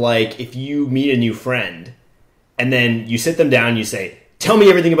kind of like if you meet a new friend and then you sit them down and you say, tell me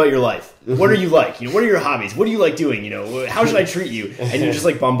everything about your life. What are you like? What are your hobbies? What do you like doing? How should I treat you? And you're just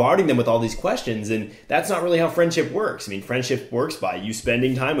like bombarding them with all these questions, and that's not really how friendship works. I mean, friendship works by you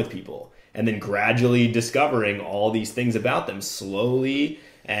spending time with people and then gradually discovering all these things about them slowly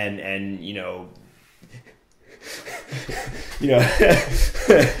and Come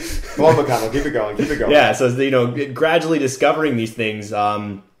on, McConnell, keep it going. Yeah, so gradually discovering these things,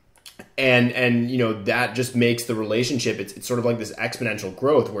 and that just makes the relationship. It's sort of like this exponential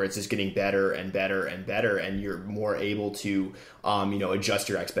growth where it's just getting better and better and better, and you're more able to adjust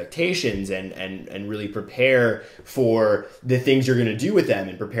your expectations and really prepare for the things you're going to do with them,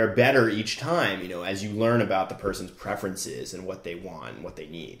 and prepare better each time. As you learn about the person's preferences and what they want and what they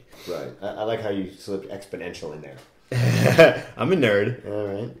need. Right. I like how you slipped exponential in there. I'm a nerd. All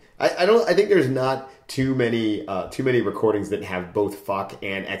right. I think there's not too many recordings that have both fuck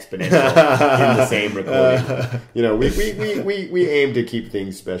and exponential in the same recording. We aim to keep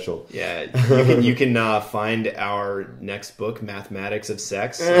things special. Yeah, you can find our next book, Mathematics of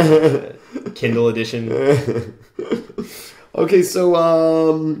Sex, Kindle edition. Okay,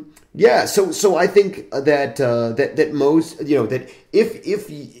 so so I think that most that if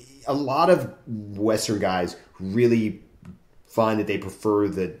a lot of Western guys really find that they prefer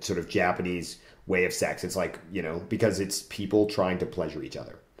the sort of Japanese way of sex. It's like, because it's people trying to pleasure each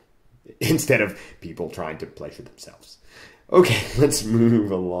other instead of people trying to pleasure themselves. Okay, let's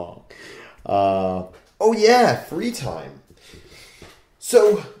move along. Free time.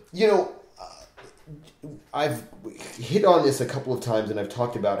 So, I've hit on this a couple of times, and I've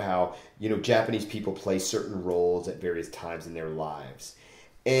talked about how, Japanese people play certain roles at various times in their lives.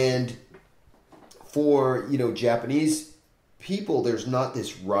 And for, Japanese people, there's not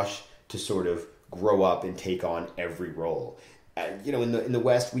this rush to sort of grow up and take on every role. In the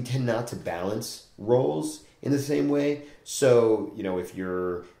West, we tend not to balance roles in the same way. So, if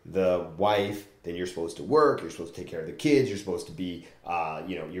you're the wife, then you're supposed to work, you're supposed to take care of the kids, you're supposed to be,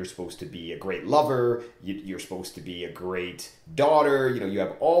 you're supposed to be a great lover, you're supposed to be a great daughter, you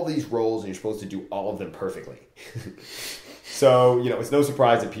have all these roles and you're supposed to do all of them perfectly. So, it's no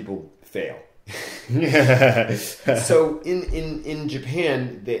surprise that people fail. So in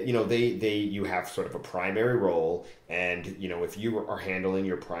Japan, you have sort of a primary role, and if you are handling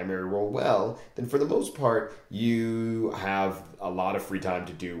your primary role well, then for the most part you have a lot of free time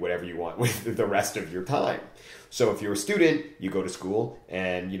to do whatever you want with the rest of your time. So if you're a student, you go to school,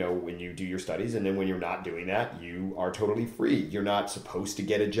 and when you do your studies, and then when you're not doing that, you are totally free. You're not supposed to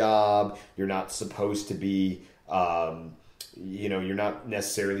get a job. You're not supposed to be you're not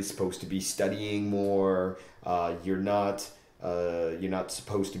necessarily supposed to be studying more. You're not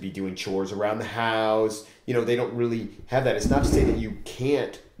supposed to be doing chores around the house. They don't really have that. It's not to say that you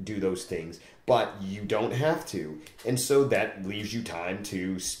can't do those things, but you don't have to. And so that leaves you time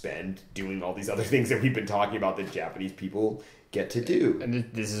to spend doing all these other things that we've been talking about that Japanese people get to do.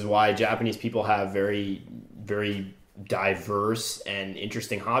 And this is why Japanese people have very, very diverse and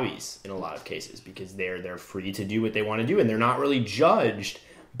interesting hobbies in a lot of cases, because they're free to do what they want to do, and they're not really judged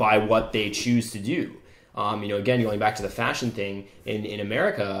by what they choose to do. Again, going back to the fashion thing in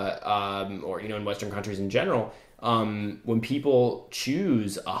America, or in Western countries in general, when people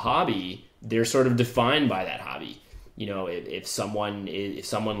choose a hobby, they're sort of defined by that hobby. If someone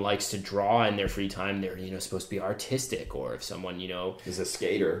likes to draw in their free time, they're supposed to be artistic. Or if someone is a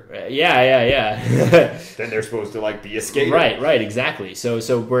skater, then they're supposed to be a skater. Right, exactly. So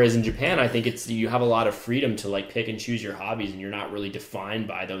whereas in Japan, I think you have a lot of freedom to pick and choose your hobbies, and you're not really defined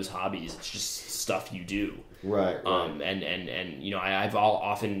by those hobbies. It's just stuff you do. Right. I've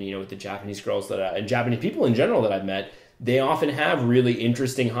often with the Japanese girls and Japanese people in general that I've met, they often have really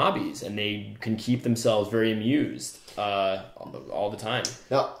interesting hobbies, and they can keep themselves very amused all the time.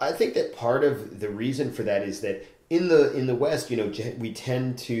 Now, I think that part of the reason for that is that in the West, we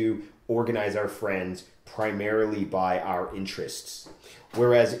tend to organize our friends primarily by our interests,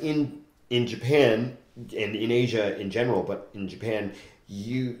 whereas in Japan and in Asia in general, but in Japan,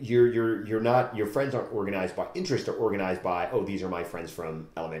 you're not, your friends aren't organized by interest. They're organized by, these are my friends from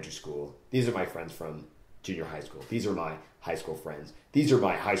elementary school. These are my friends from junior high school. These are my high school friends. These are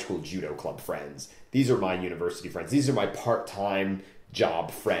my high school judo club friends. These are my university friends. These are my part-time job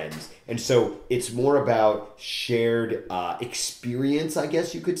friends. And so it's more about shared experience, I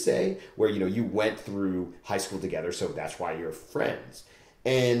guess you could say, where, you went through high school together, so that's why you're friends.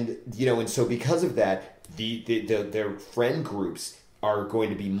 And, and so because of that, their friend groups are going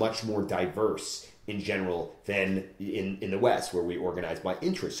to be much more diverse in general than in the West, where we organize by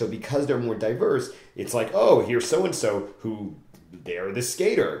interest. So because they're more diverse, it's like, oh, here's so-and-so who they're the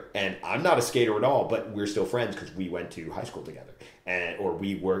skater, and I'm not a skater at all, but we're still friends because we went to high school together, or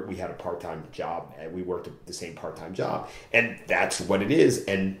we had a part-time job, and we worked the same part-time job, and that's what it is,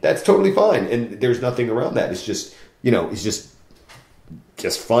 and that's totally fine, and there's nothing around that. It's just, it's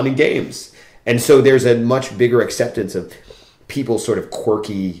just fun and games. And so there's a much bigger acceptance of people's sort of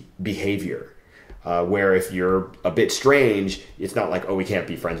quirky behavior. Where if you're a bit strange, it's not like, oh, we can't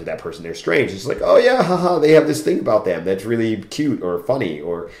be friends with that person, they're strange. It's like, oh yeah, haha, they have this thing about them that's really cute or funny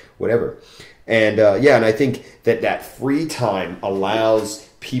or whatever. And and I think that free time allows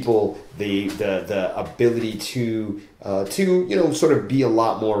people the ability to sort of be a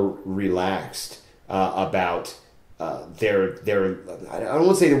lot more relaxed about their I don't want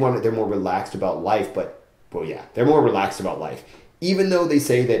to say they're more relaxed about life, but well, yeah, they're more relaxed about life. Even though they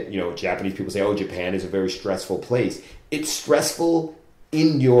say that, Japanese people say, oh, Japan is a very stressful place. It's stressful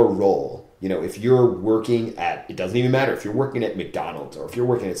in your role. If you're working it doesn't even matter if you're working at McDonald's or if you're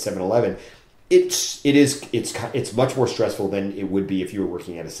working at 7-Eleven, it's much more stressful than it would be if you were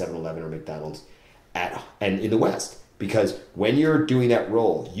working at a 7-Eleven or McDonald's and in the West. Because when you're doing that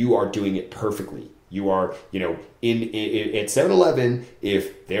role, you are doing it perfectly. You are, in at 7-Eleven,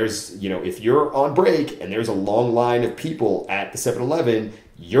 if there's, if you're on break and there's a long line of people at the 7-Eleven,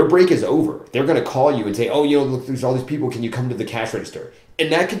 your break is over. They're going to call you and say, oh, look, there's all these people. Can you come to the cash register?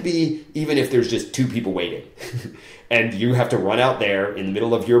 And that could be even if there's just 2 people waiting. And you have to run out there in the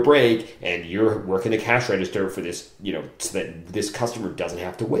middle of your break and you're working the cash register for this, so that this customer doesn't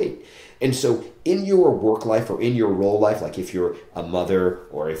have to wait. And so in your work life or in your role life, like if you're a mother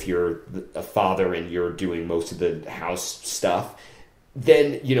or if you're a father and you're doing most of the house stuff,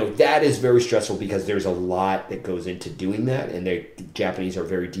 then, that is very stressful because there's a lot that goes into doing that, and the Japanese are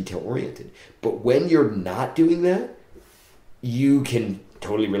very detail-oriented. But when you're not doing that, you can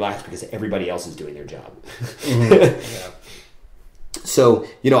totally relax because everybody else is doing their job. Mm-hmm. Yeah. So,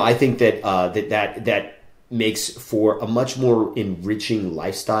 I think that that makes for a much more enriching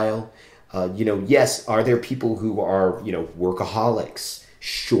lifestyle. Yes, are there people who are, workaholics?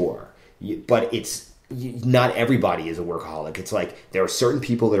 Sure. But not everybody is a workaholic. It's like there are certain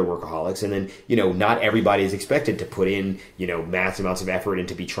people that are workaholics, and then, not everybody is expected to put in, massive amounts of effort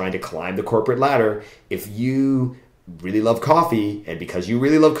into be trying to climb the corporate ladder. If you really love coffee, and because you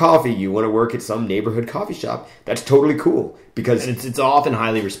really love coffee, you want to work at some neighborhood coffee shop, that's totally cool. Because and it's often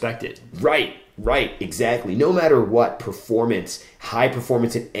highly respected. Right, exactly. No matter what, high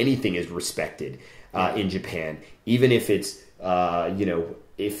performance in anything is respected in Japan. Even if it's,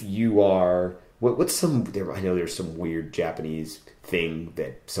 if you are, I know there's some weird Japanese thing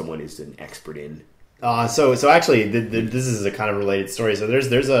that someone is an expert in. So actually, this is a kind of related story. So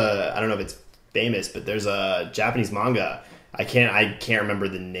there's I don't know if it's famous, but there's a Japanese manga. I can't remember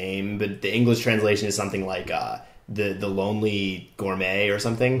the name, but the English translation is something like, the Lonely Gourmet or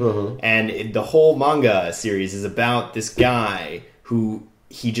something. Uh-huh. And the whole manga series is about this guy who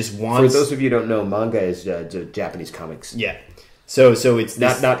he just wants... For those of you who don't know, manga is Japanese comics. Yeah. So it's...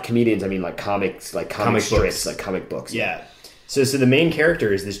 Not comedians, I mean like comics, like comic strips, books. Like comic books. Yeah. So the main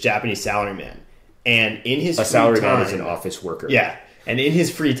character is this Japanese salaryman. And in his free time... A salaryman is an office worker. Yeah. And in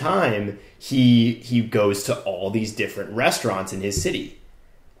his free time, he goes to all these different restaurants in his city.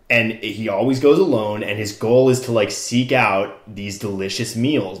 And he always goes alone, and his goal is to seek out these delicious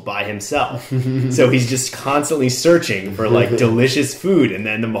meals by himself. So he's just constantly searching for delicious food, and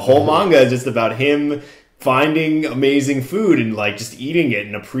then the whole manga is just about him finding amazing food and just eating it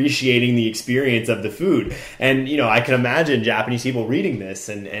and appreciating the experience of the food. And I can imagine Japanese people reading this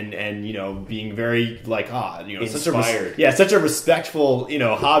and being very inspired. Such a respectful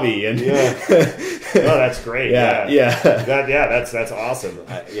hobby. And that's great. Yeah. That's awesome.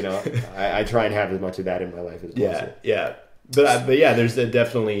 I try and have as much of that in my life as possible. Yeah. But yeah, there's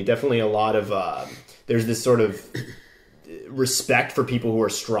definitely a lot of there's this sort of respect for people who are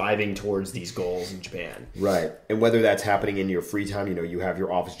striving towards these goals in Japan. Right. And whether that's happening in your free time, you have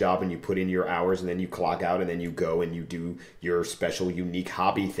your office job and you put in your hours and then you clock out and then you go and you do your special unique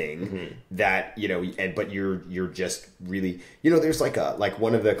hobby thing that, but you're just really, there's like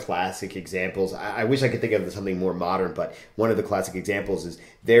one of the classic examples. I wish I could think of something more modern, but one of the classic examples is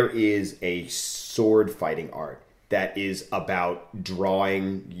there is a sword fighting art that is about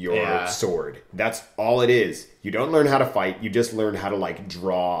drawing your sword. That's all it is. You don't learn how to fight. You just learn how to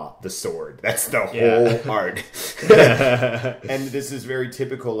draw the sword. That's the whole art. And this is very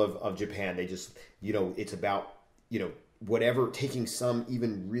typical of Japan. They just, it's about, whatever, taking some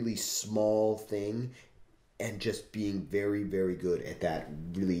even really small thing and just being very, very good at that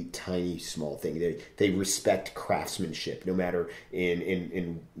really tiny, small thing. They respect craftsmanship, no matter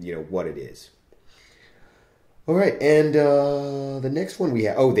in what it is. All right, and the next one we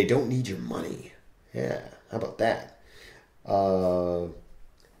have. Oh, they don't need your money. Yeah, how about that? A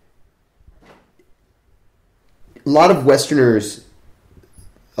lot of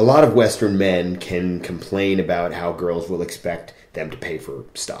Western men can complain about how girls will expect them to pay for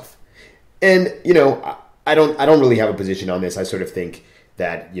stuff. And, I don't really have a position on this. I sort of think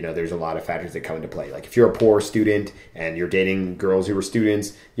that, there's a lot of factors that come into play. Like if you're a poor student and you're dating girls who are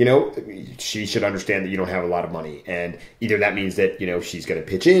students, she should understand that you don't have a lot of money. And either that means that, she's going to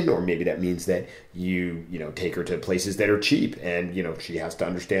pitch in, or maybe that means that you take her to places that are cheap, and, she has to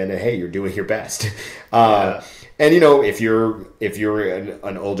understand that, hey, you're doing your best. Yeah. And, if you're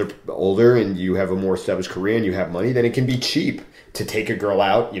an older and you have a more established career and you have money, then it can be cheap to take a girl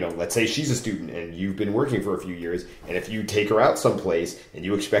out. Let's say she's a student and you've been working for a few years, and if you take her out someplace and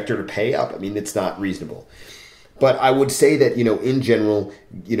you expect her to pay up, it's not reasonable. But I would say that, in general,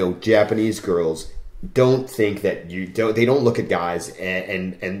 Japanese girls don't think that they don't look at guys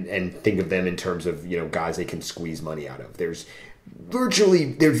and think of them in terms of, guys they can squeeze money out of. There's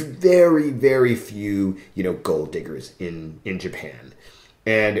very, very few, gold diggers in Japan.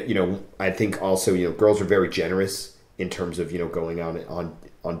 And, I think also, girls are very generous in terms of, going on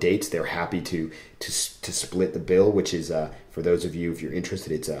dates. They're happy to split the bill, which is, for those of you, if you're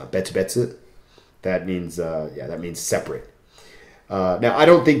interested, it's betsubetsu. That means separate. Now, I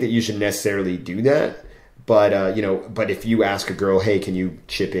don't think that you should necessarily do that, but but if you ask a girl, hey, can you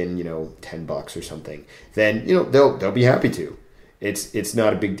chip in, $10 or something, then they'll be happy to. It's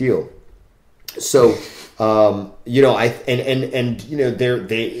not a big deal. So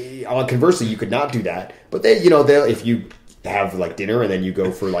conversely, you could not do that, but they'll if you have like dinner and then you go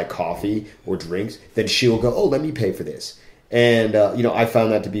for like coffee or drinks, then she'll go, oh, let me pay for this. And, I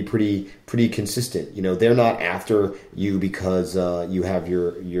found that to be pretty consistent. They're not after you because you have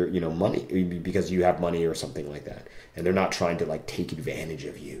your money, because you have money or something like that. And they're not trying to like take advantage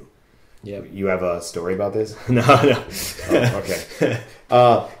of you. Yeah. You have a story about this? No. Oh, okay.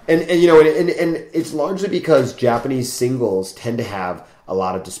 And it's largely because Japanese singles tend to have a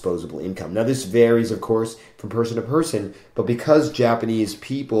lot of disposable income. Now, this varies, of course, from person to person, but because Japanese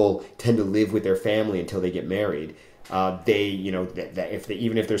people tend to live with their family until they get married,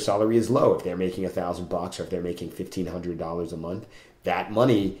 even if their salary is low, if they're making $1,000 or if they're making $1,500 a month, that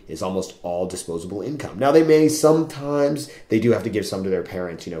money is almost all disposable income. Now, sometimes they do have to give some to their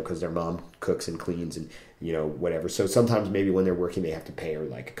parents, because their mom cooks and cleans and, whatever. So sometimes maybe when they're working, they have to pay her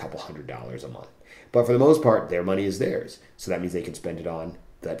like a couple $100s a month. But for the most part, their money is theirs. So that means they can spend it on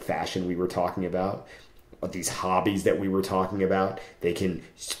that fashion we were talking about, these hobbies that we were talking about. They can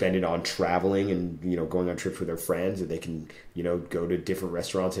spend it on traveling and, going on trips with their friends, or they can, go to different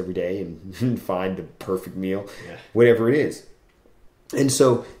restaurants every day and find the perfect meal, whatever it is. And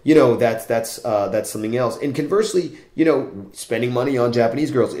so, that's something else. And conversely, spending money on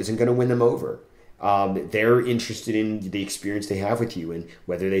Japanese girls isn't going to win them over. They're interested in the experience they have with you and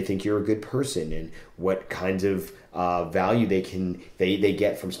whether they think you're a good person and what kinds of value they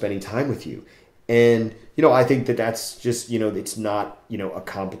get from spending time with you. And, I think that's just, it's not, a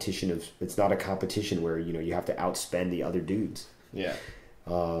competition where, you have to outspend the other dudes. Yeah.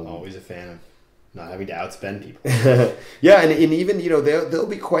 Always a fan of not having to outspend people. Yeah, and even they'll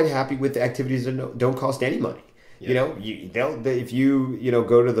be quite happy with the activities that don't cost any money. Yeah. If you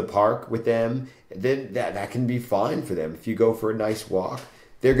go to the park with them, then that can be fine for them. If you go for a nice walk,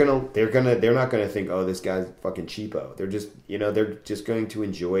 they're not gonna think, oh, this guy's fucking cheapo. They're just they're just going to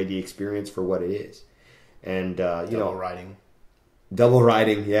enjoy the experience for what it is. And double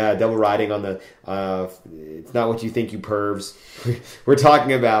riding on the it's not what you think, you pervs. We're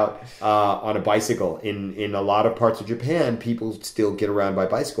talking about on a bicycle. In a lot of parts of Japan, people still get around by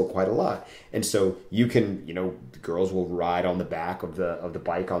bicycle quite a lot, and so you can the girls will ride on the back of the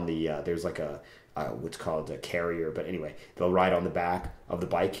bike on the there's like a what's called a carrier, but anyway, they'll ride on the back of the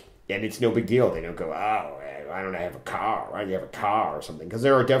bike. And it's no big deal. They don't go, oh, I don't have a car. Why do you have a car or something? Because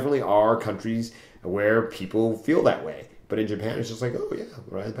there definitely are countries where people feel that way. But in Japan, it's just like, oh, yeah,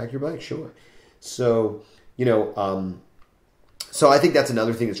 ride back your bike, sure. So, so I think that's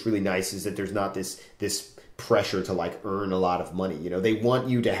another thing that's really nice is that there's not this pressure to like earn a lot of money. They want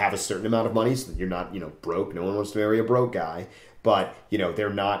you to have a certain amount of money so that you're not, broke. No one wants to marry a broke guy. But, they're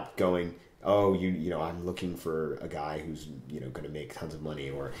not going, oh, I'm looking for a guy who's, going to make tons of money,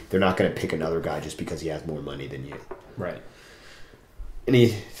 or they're not going to pick another guy just because he has more money than you. Right.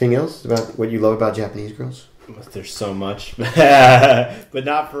 Anything else about what you love about Japanese girls? There's so much, but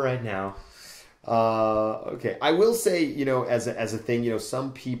not for right now. Okay. I will say, as a thing,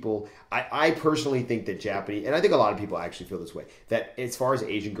 some people, I personally think that Japanese, and I think a lot of people actually feel this way, that as far as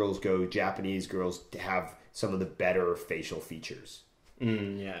Asian girls go, Japanese girls have some of the better facial features.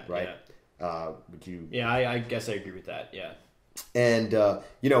 Yeah. Right? Yeah. Would you? Yeah, I guess I agree with that. Yeah. And,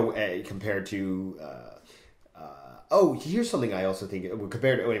 compared to, here's something I also think,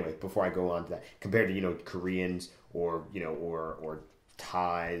 anyway, before I go on to that, compared to, Koreans or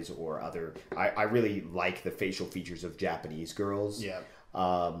Thais or other, I really like the facial features of Japanese girls. Yeah.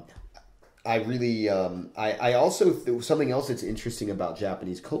 I really, I also, something else that's interesting about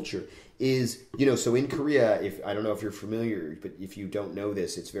Japanese culture is, so in Korea, I don't know if you're familiar, but if you don't know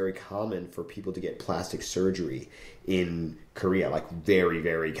this, it's very common for people to get plastic surgery in Korea, like very,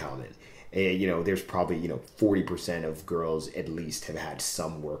 very common. There's probably, 40% of girls at least have had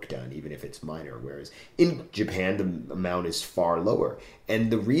some work done, even if it's minor. Whereas in Japan, the amount is far lower.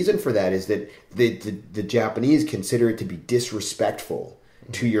 And the reason for that is that the Japanese consider it to be disrespectful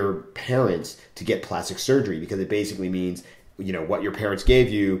to your parents to get plastic surgery, because it basically means, what your parents gave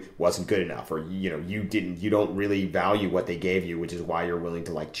you wasn't good enough, or, you don't really value what they gave you, which is why you're willing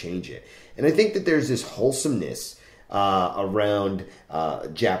to change it. And I think that there's this wholesomeness around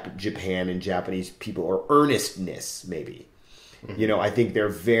Japan and Japanese people, or earnestness, maybe. I think they're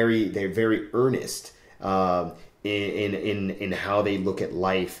very earnest in how they look at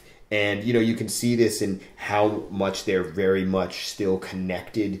life, and you can see this in how much they're very much still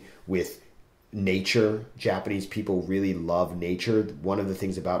connected with nature. Japanese people really love nature. One of the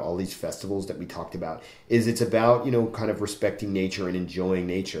things about all these festivals that we talked about is it's about, kind of respecting nature and enjoying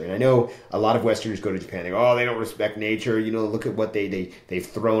nature. And I know a lot of Westerners go to Japan, they go, oh, they don't respect nature. Look at what they've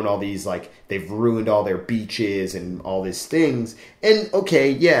thrown all these, they've ruined all their beaches and all these things. And okay,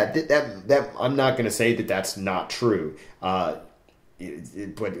 yeah, that I'm not going to say that that's not true. But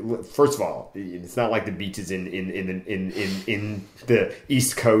first of all, it's not like the beaches in the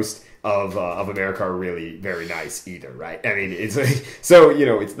East Coast of America are really very nice either, right? I mean, it's so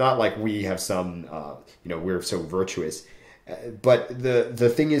it's not like we have some we're so virtuous. But the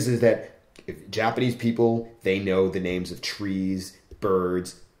thing is that if Japanese people, they know the names of trees,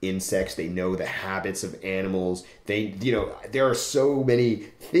 birds, insects. They know the habits of animals. They there are so many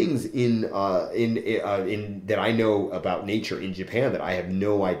things in that I know about nature in Japan that I have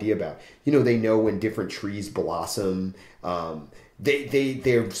no idea about. They know when different trees blossom.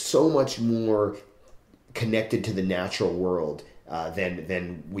 They're so much more connected to the natural world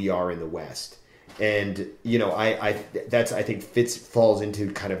than we are in the West. And I think falls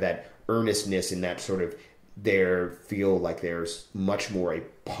into kind of that earnestness, and that sort of feel like there's much more a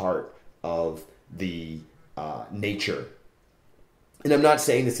part of the nature. And I'm not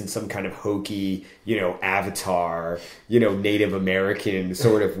saying this in some kind of hokey, Avatar, Native American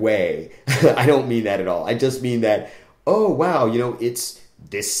sort of way. I don't mean that at all. I just mean that, oh, wow, it's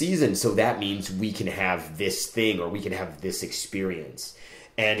this season, so that means we can have this thing, or we can have this experience.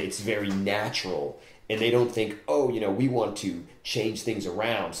 And it's very natural. And they don't think, oh, we want to change things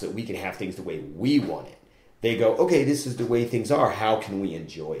around so that we can have things the way we want it. They go, okay, this is the way things are. How can we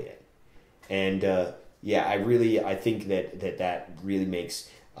enjoy it? And I think that really makes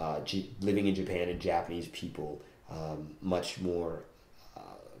living in Japan and Japanese people much more.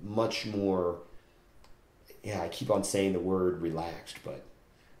 Yeah, I keep on saying the word relaxed, but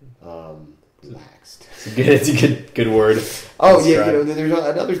relaxed. It's a good word. Oh yeah, there's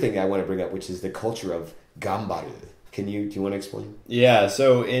another thing I want to bring up, which is the culture of gambaru. Do you want to explain? Yeah,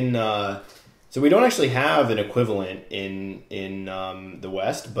 so so we don't actually have an equivalent in the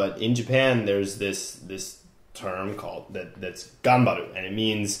West, but in Japan there's this term called that's gambaru, and it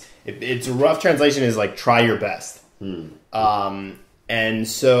means it's a rough translation is like try your best. And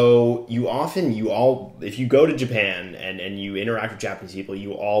so if you go to Japan and you interact with Japanese people,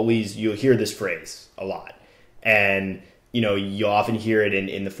 you'll hear this phrase a lot. And, you often hear it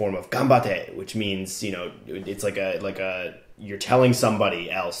in the form of gambate, which means, it's like you're telling somebody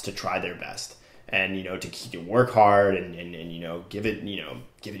else to try their best and, to work hard and give it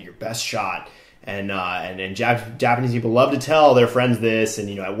your best shot. And Japanese people love to tell their friends this,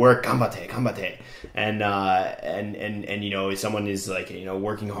 and at work, gambate, and someone is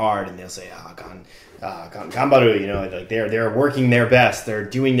working hard, and they'll say gambaru, like they're working their best, they're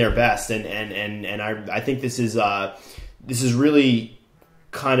doing their best, and I think this is really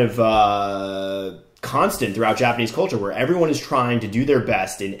kind of constant throughout Japanese culture, where everyone is trying to do their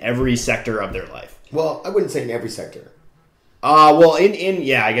best in every sector of their life. Well, I wouldn't say in every sector.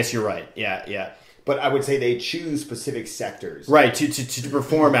 Yeah, I guess you're right. Yeah. But I would say they choose specific sectors. Right, to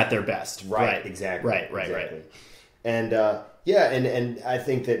perform at their best. Right, exactly. Right. And and I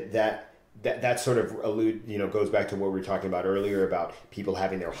think that that sort of goes back to what we were talking about earlier about people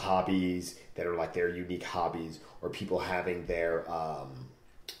having their hobbies that are like their unique hobbies, or people having their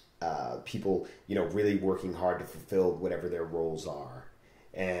people really working hard to fulfill whatever their roles are,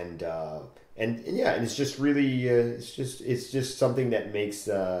 and yeah, and it's just really it's just something that makes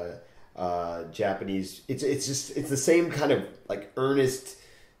Japanese. It's the same kind of like earnest,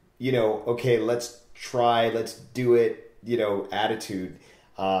 okay, let's try, let's do it, attitude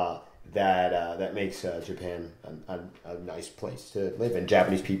that makes Japan a nice place to live, and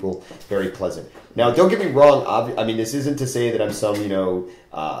Japanese people very pleasant. Now, don't get me wrong. I mean, this isn't to say that I'm some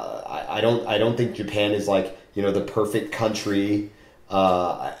I don't think Japan is like the perfect country.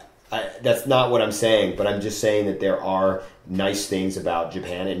 That's not what I'm saying, but I'm just saying that there are nice things about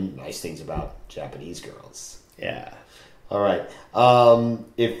Japan and nice things about Japanese girls. Yeah. All right.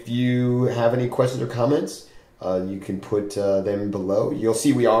 If you have any questions or comments, you can put them below. You'll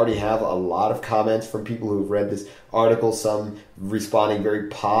see we already have a lot of comments from people who've read this article, some responding very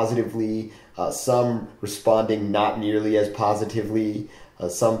positively, some responding not nearly as positively,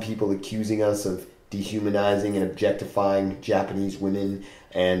 some people accusing us of dehumanizing and objectifying Japanese women.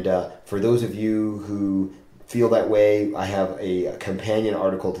 And for those of you who feel that way, I have a companion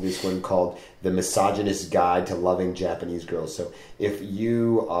article to this one called The Misogynist Guide to Loving Japanese Girls. So if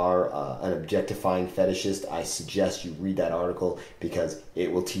you are an objectifying fetishist, I suggest you read that article because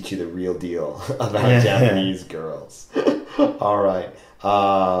it will teach you the real deal about Japanese girls. All right.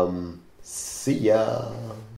 See ya.